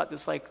and she's got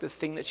this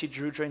thing that she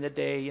drew during the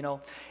day.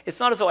 It's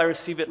not as though I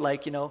receive it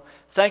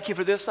thank you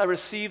for this, I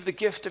receive the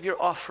gift of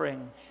your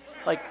offering.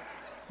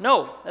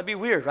 No, that'd be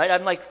weird, right?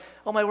 I'm like,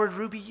 oh my word,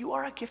 Ruby, you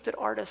are a gifted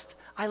artist.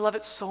 I love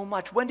it so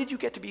much. When did you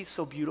get to be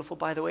so beautiful,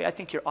 by the way? I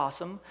think you're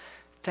awesome.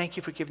 Thank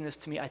you for giving this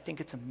to me. I think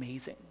it's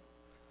amazing.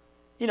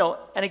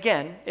 And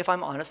again, if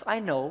I'm honest, I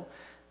know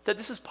that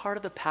this is part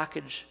of the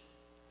package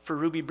for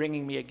Ruby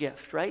bringing me a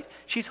gift, right?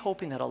 She's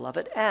hoping that I'll love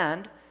it,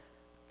 and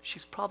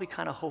she's probably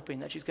kind of hoping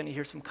that she's going to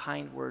hear some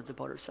kind words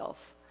about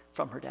herself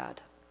from her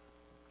dad,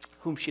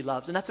 whom she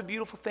loves, and that's a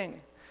beautiful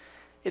thing.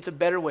 It's a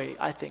better way,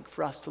 I think,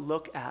 for us to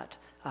look at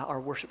our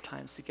worship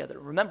times together.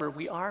 Remember,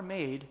 we are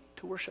made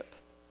to worship.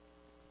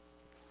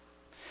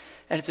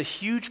 And it's a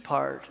huge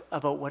part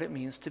about what it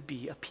means to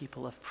be a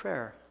people of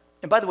prayer.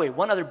 And by the way,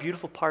 one other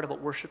beautiful part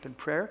about worship and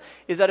prayer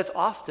is that it's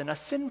often a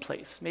thin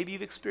place. Maybe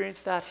you've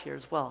experienced that here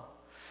as well.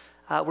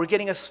 We're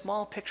getting a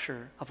small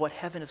picture of what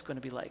heaven is going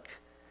to be like,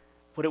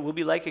 what it will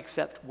be like,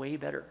 except way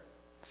better.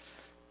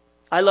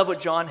 I love what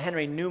John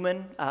Henry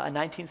Newman, a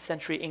 19th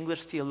century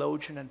English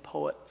theologian and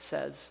poet,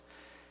 says.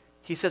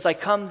 He says, I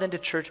come then to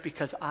church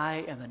because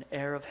I am an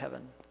heir of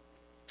heaven.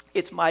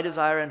 It's my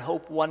desire and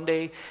hope one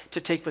day to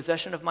take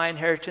possession of my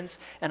inheritance,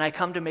 and I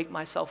come to make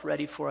myself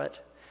ready for it.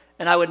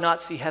 And I would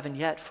not see heaven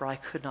yet, for I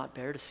could not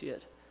bear to see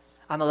it.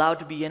 I'm allowed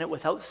to be in it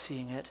without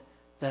seeing it,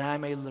 that I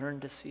may learn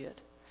to see it.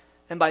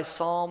 And by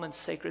psalm and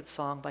sacred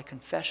song, by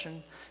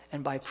confession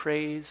and by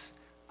praise,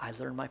 I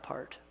learn my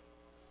part.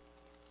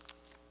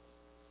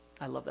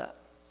 I love that.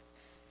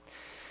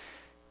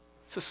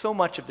 So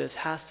much of this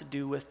has to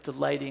do with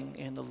delighting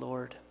in the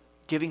Lord,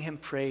 giving him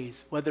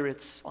praise, whether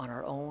it's on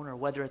our own or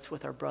whether it's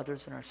with our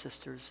brothers and our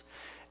sisters.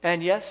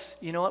 And yes,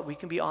 you know what? We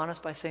can be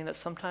honest by saying that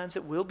sometimes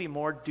it will be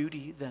more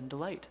duty than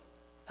delight.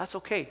 That's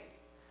okay.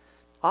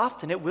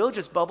 Often it will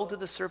just bubble to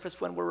the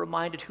surface when we're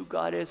reminded who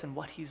God is and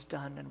what he's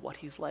done and what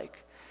he's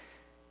like.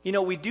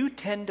 We do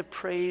tend to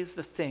praise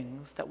the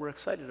things that we're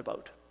excited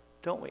about,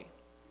 don't we?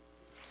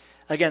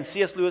 Again,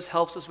 C.S. Lewis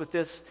helps us with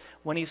this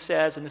when he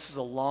says, and this is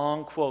a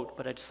long quote,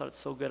 but I just thought it's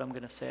so good I'm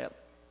going to say it.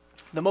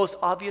 The most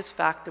obvious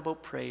fact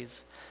about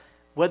praise,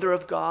 whether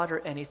of God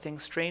or anything,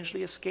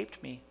 strangely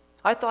escaped me.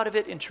 I thought of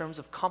it in terms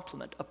of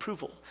compliment,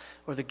 approval,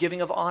 or the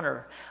giving of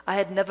honor. I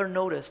had never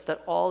noticed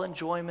that all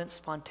enjoyment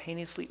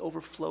spontaneously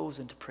overflows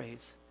into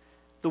praise.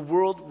 The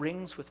world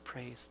rings with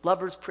praise.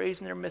 Lovers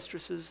praising their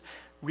mistresses,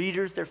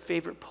 readers their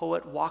favorite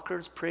poet,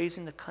 walkers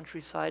praising the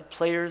countryside,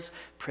 players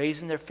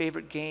praising their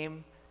favorite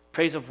game,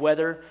 praise of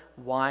weather,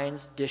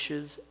 wines,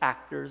 dishes,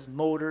 actors,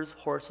 motors,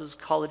 horses,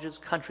 colleges,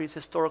 countries,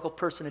 historical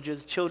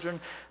personages, children,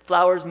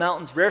 flowers,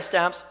 mountains, rare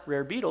stamps,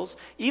 rare beetles,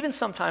 even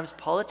sometimes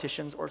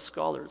politicians or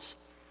scholars.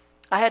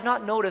 I had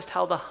not noticed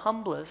how the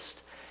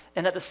humblest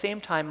and at the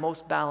same time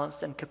most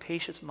balanced and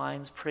capacious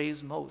minds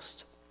praise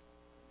most,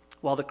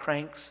 while the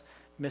cranks,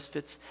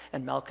 misfits,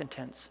 and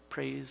malcontents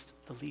praised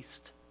the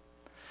least.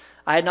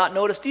 I had not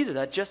noticed either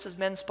that just as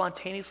men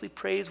spontaneously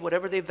praise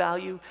whatever they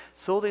value,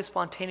 so they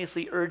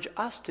spontaneously urge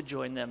us to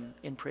join them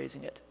in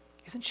praising it.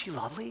 Isn't she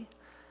lovely?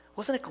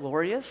 Wasn't it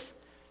glorious?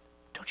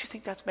 Don't you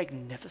think that's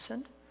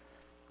magnificent?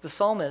 The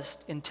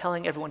psalmists, in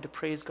telling everyone to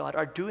praise God,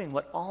 are doing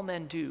what all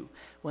men do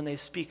when they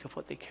speak of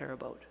what they care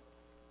about.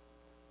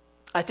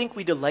 I think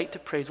we delight to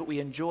praise what we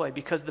enjoy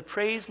because the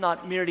praise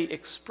not merely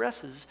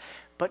expresses,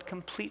 but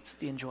completes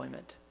the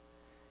enjoyment.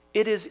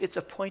 It is its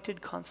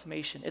appointed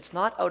consummation. It's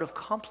not out of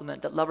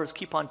compliment that lovers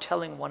keep on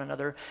telling one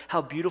another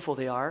how beautiful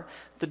they are.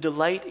 The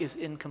delight is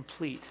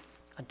incomplete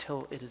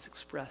until it is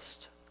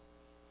expressed.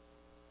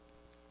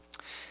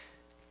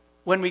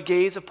 When we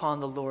gaze upon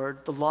the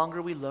Lord, the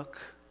longer we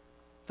look,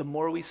 the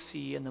more we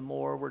see and the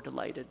more we're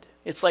delighted.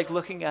 It's like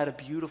looking at a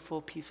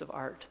beautiful piece of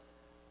art.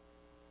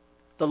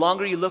 The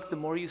longer you look, the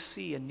more you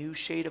see a new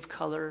shade of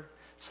color,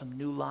 some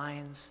new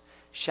lines,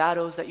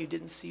 shadows that you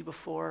didn't see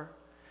before.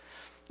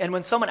 And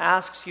when someone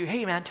asks you,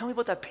 hey man, tell me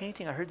about that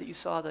painting, I heard that you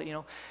saw that,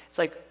 it's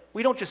like,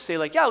 we don't just say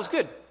like, yeah, it was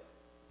good.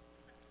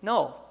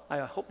 No, I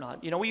hope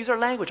not. We use our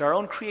language, our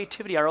own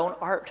creativity, our own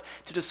art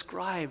to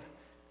describe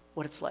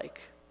what it's like.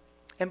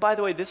 And by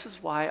the way, this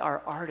is why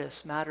our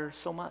artists matter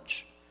so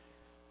much.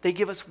 They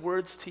give us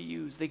words to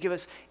use. They give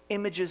us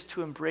images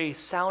to embrace,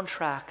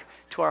 soundtrack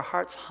to our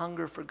heart's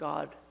hunger for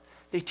God.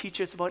 They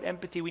teach us about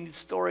empathy. We need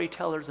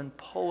storytellers and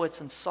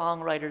poets and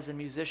songwriters and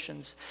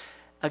musicians.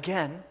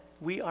 Again,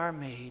 we are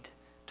made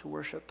to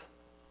worship.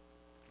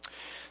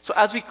 So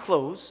as we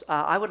close,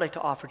 I would like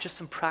to offer just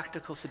some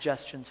practical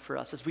suggestions for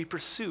us as we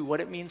pursue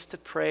what it means to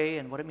pray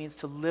and what it means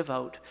to live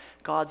out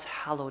God's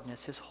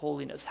hallowedness, his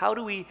holiness. How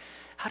do we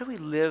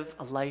live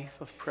a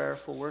life of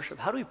prayerful worship?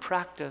 How do we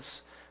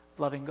practice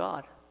loving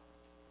God?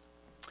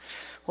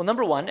 Well,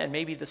 number one, and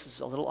maybe this is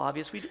a little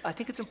obvious, I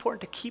think it's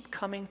important to keep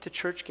coming to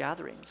church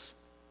gatherings,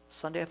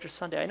 Sunday after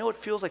Sunday. I know it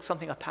feels like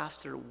something a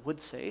pastor would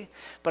say,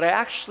 but I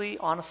actually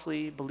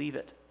honestly believe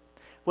it.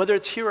 Whether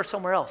it's here or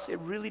somewhere else, it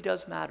really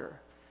does matter.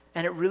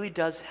 And it really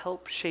does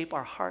help shape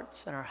our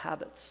hearts and our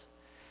habits.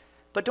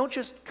 But don't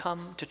just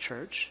come to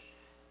church.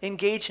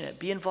 Engage in it.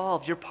 Be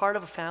involved. You're part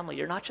of a family.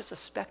 You're not just a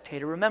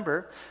spectator.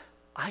 Remember,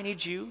 I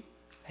need you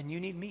and you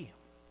need me.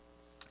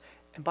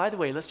 And by the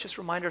way, let's just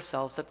remind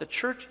ourselves that the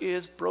church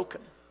is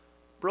broken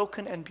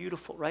and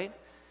beautiful, right?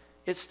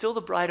 It's still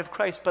the bride of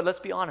Christ, but let's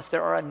be honest,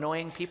 there are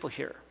annoying people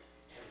here.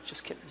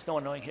 Just kidding, there's no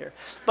annoying here.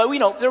 But we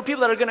know there are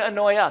people that are going to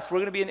annoy us.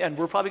 And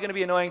we're probably going to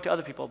be annoying to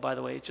other people, by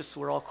the way, just so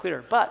we're all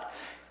clear. But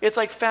it's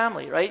like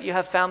family, right? You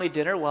have family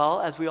dinner.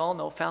 Well, as we all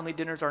know, family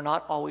dinners are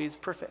not always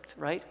perfect,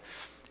 right?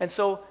 And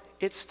so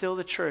it's still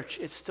the church.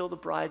 It's still the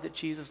bride that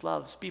Jesus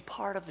loves. Be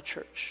part of the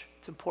church.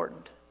 It's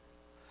important.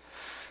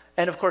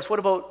 And of course, what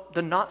about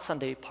the not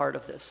Sunday part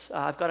of this?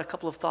 I've got a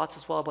couple of thoughts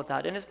as well about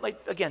that. And it might,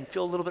 again,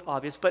 feel a little bit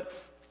obvious, but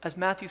as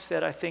Matthew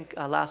said, I think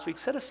last week,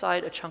 set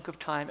aside a chunk of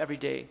time every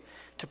day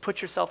to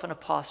put yourself in a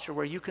posture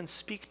where you can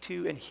speak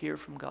to and hear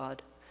from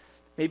God.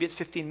 Maybe it's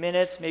 15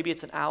 minutes, maybe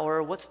it's an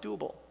hour, what's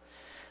doable?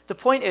 The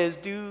point is,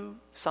 do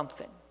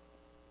something.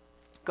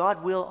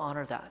 God will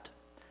honor that.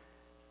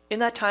 In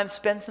that time,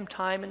 spend some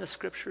time in the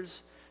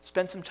scriptures,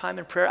 spend some time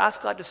in prayer.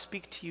 Ask God to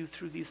speak to you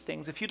through these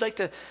things. If you'd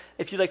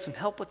like some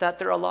help with that,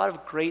 there are a lot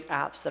of great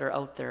apps that are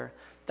out there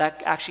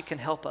that actually can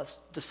help us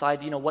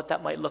decide, what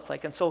that might look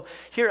like. And so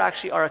here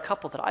actually are a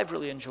couple that I've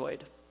really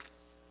enjoyed.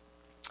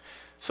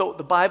 So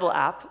the Bible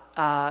app,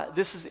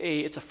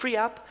 it's a free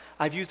app.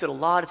 I've used it a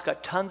lot. It's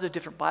got tons of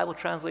different Bible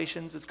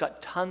translations. It's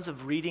got tons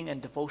of reading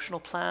and devotional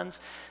plans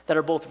that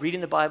are both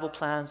reading the Bible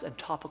plans and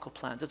topical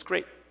plans. It's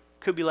great.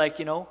 Could be like,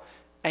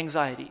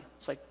 anxiety.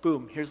 It's like,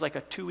 boom, here's like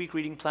a 2-week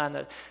reading plan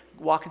that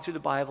walking through the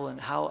Bible and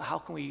how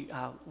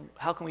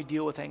can we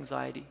deal with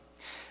anxiety.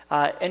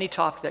 Any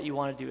topic that you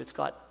want to do, it's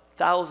got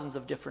thousands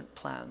of different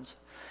plans.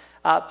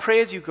 Pray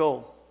As You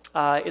Go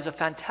is a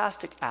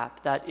fantastic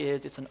app.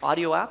 It's an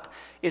audio app.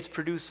 It's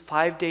produced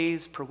 5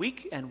 days per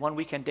week and 1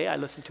 weekend day. I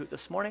listened to it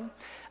this morning.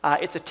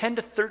 It's a 10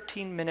 to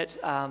 13 minute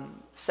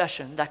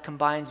session that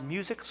combines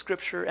music,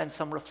 scripture, and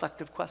some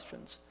reflective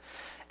questions.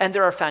 And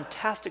there are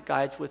fantastic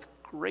guides with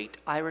great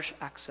Irish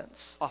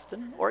accents,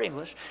 often, or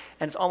English,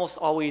 and that's almost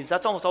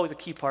always a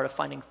key part of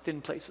finding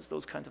thin places,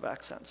 those kinds of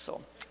accents.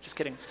 So, just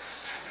kidding.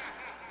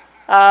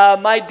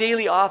 My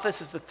Daily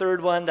Office is the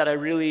third one that I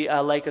really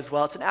like as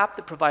well. It's an app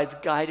that provides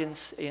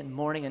guidance in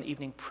morning and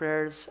evening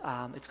prayers.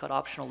 It's got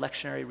optional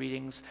lectionary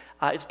readings.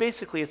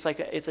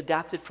 It's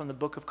adapted from the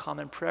Book of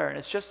Common Prayer,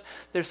 and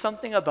there's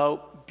something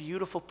about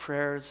beautiful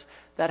prayers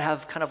that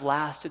have kind of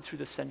lasted through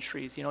the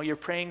centuries. You're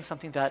praying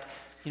something that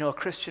a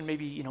Christian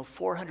maybe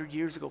 400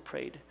 years ago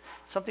prayed.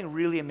 Something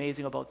really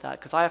amazing about that,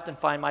 because I often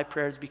find my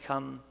prayers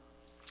become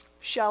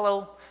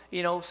shallow,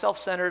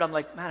 self-centered. I'm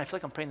like, man, I feel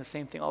like I'm praying the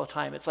same thing all the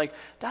time. It's like,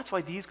 that's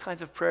why these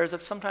kinds of prayers,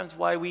 that's sometimes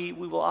why we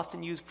will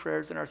often use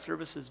prayers in our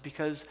services,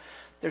 because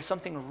there's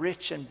something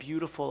rich and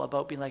beautiful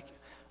about being like,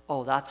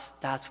 oh,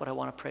 that's what I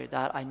want to pray.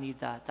 That, I need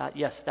that.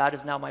 Yes, that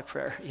is now my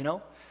prayer,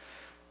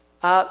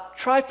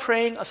 Try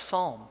praying a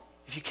psalm.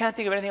 If you can't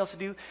think of anything else to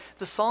do,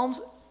 the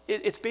Psalms,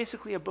 it's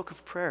basically a book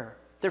of prayer.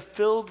 They're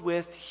filled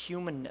with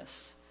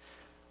humanness.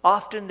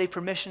 Often they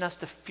permission us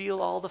to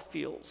feel all the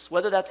feels,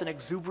 whether that's an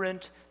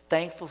exuberant,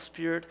 thankful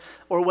spirit,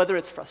 or whether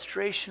it's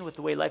frustration with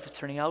the way life is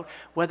turning out,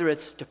 whether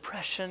it's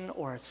depression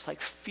or it's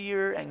like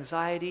fear,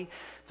 anxiety.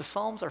 The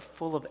Psalms are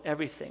full of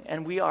everything,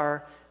 and we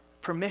are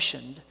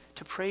permissioned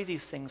to pray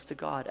these things to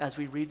God as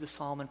we read the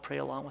Psalm and pray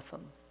along with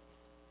them.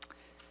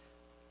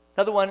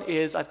 Another one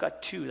is, I've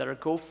got two that are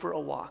go for a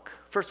walk.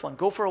 First one,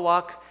 go for a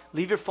walk,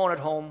 leave your phone at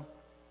home,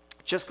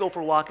 just go for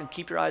a walk and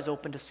keep your eyes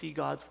open to see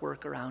God's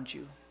work around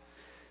you.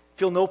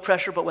 Feel no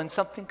pressure, but when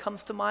something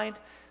comes to mind,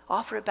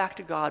 offer it back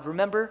to God.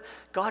 Remember,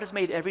 God has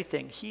made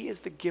everything. He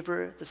is the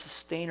giver, the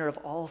sustainer of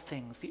all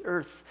things. The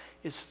earth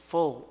is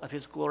full of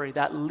his glory.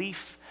 That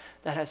leaf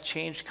that has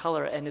changed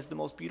color and is the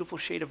most beautiful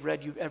shade of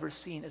red you've ever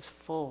seen is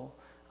full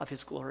of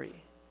his glory.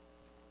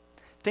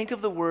 Think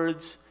of the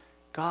words,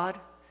 God,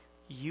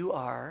 you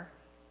are,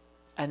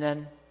 and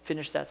then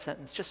finish that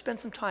sentence. Just spend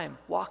some time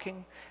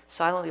walking,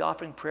 silently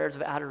offering prayers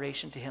of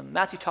adoration to him.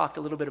 Matthew talked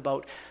a little bit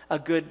about a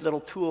good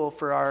little tool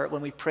for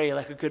when we pray,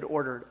 like a good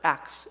order,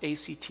 ACTS,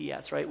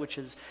 A-C-T-S, right, which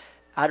is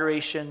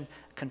adoration,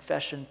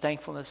 confession,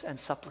 thankfulness, and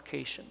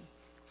supplication.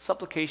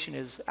 Supplication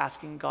is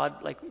asking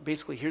God, like,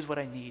 basically, here's what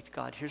I need.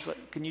 God,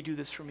 can you do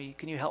this for me?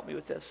 Can you help me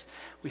with this?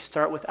 We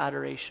start with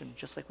adoration,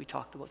 just like we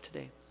talked about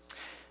today.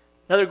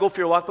 Another go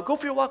for your walk, but go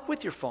for your walk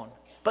with your phone.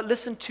 But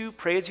listen to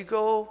Pray As You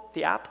Go,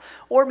 the app,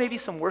 or maybe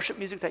some worship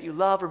music that you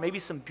love, or maybe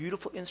some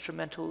beautiful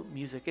instrumental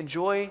music.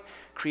 Enjoy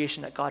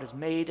creation that God has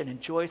made, and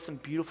enjoy some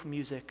beautiful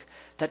music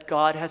that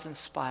God has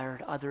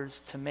inspired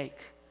others to make.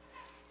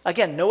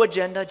 Again, no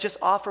agenda, just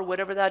offer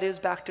whatever that is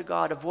back to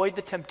God. Avoid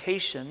the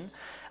temptation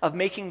of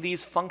making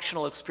these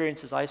functional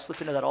experiences. I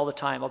slip into that all the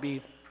time. I'll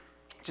be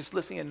just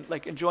listening and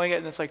like enjoying it,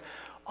 and it's like,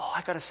 oh,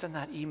 I got to send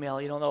that email,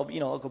 and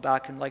I'll go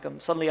back and like I'm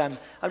just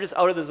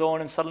out of the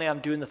zone, and suddenly I'm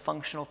doing the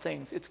functional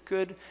things. It's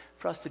good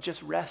for us to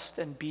just rest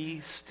and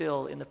be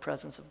still in the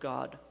presence of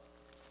God.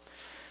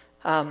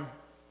 Don't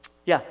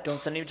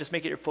send it, just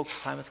make it your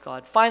focused time with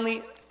God.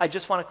 Finally, I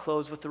just want to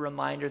close with the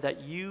reminder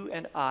that you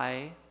and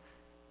I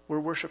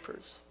were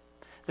worshipers.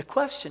 The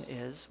question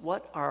is,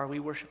 what are we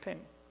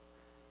worshiping?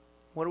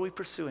 What are we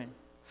pursuing?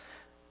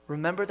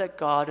 Remember that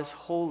God is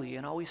holy,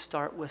 and always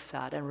start with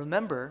that. And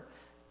remember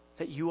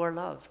that you are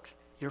loved,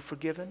 you're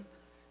forgiven,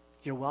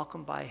 you're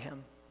welcomed by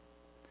him.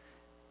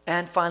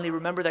 And finally,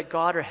 remember that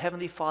God, our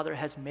Heavenly Father,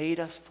 has made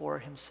us for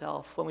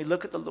himself. When we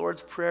look at the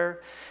Lord's Prayer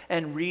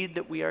and read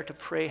that we are to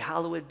pray,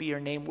 hallowed be your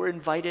name, we're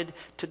invited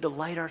to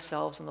delight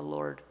ourselves in the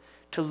Lord,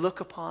 to look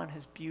upon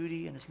his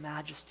beauty and his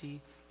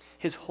majesty,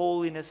 his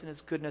holiness and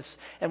his goodness,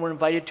 and we're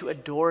invited to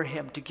adore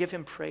him, to give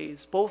him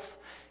praise, both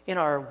in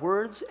our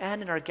words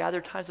and in our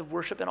gathered times of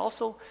worship, and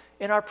also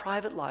in our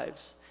private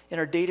lives, in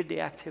our day-to-day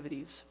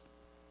activities.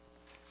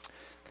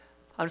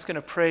 I'm just going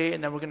to pray,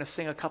 and then we're going to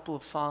sing a couple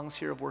of songs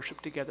here of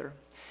worship together.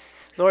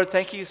 Lord,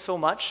 thank you so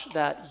much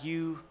that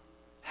you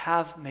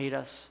have made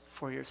us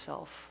for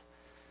yourself.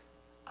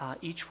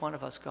 Each one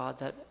of us, God,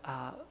 that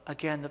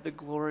again, that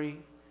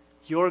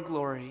your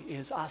glory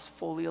is us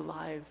fully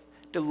alive,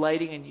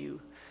 delighting in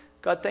you.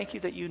 God, thank you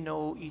that you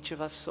know each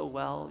of us so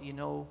well. You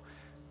know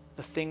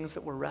the things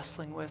that we're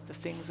wrestling with, the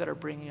things that are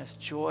bringing us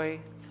joy.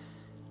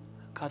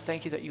 God,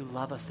 thank you that you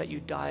love us, that you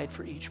died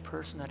for each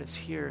person that is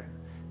here,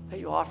 that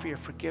you offer your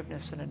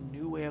forgiveness and a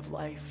new way of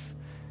life.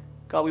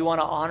 God, we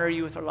want to honor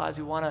you with our lives.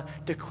 We want to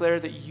declare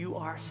that you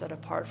are set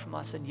apart from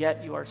us, and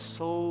yet you are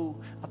so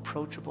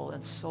approachable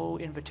and so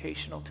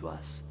invitational to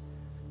us.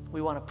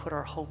 We want to put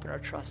our hope and our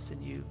trust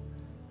in you.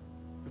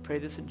 We pray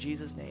this in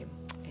Jesus' name.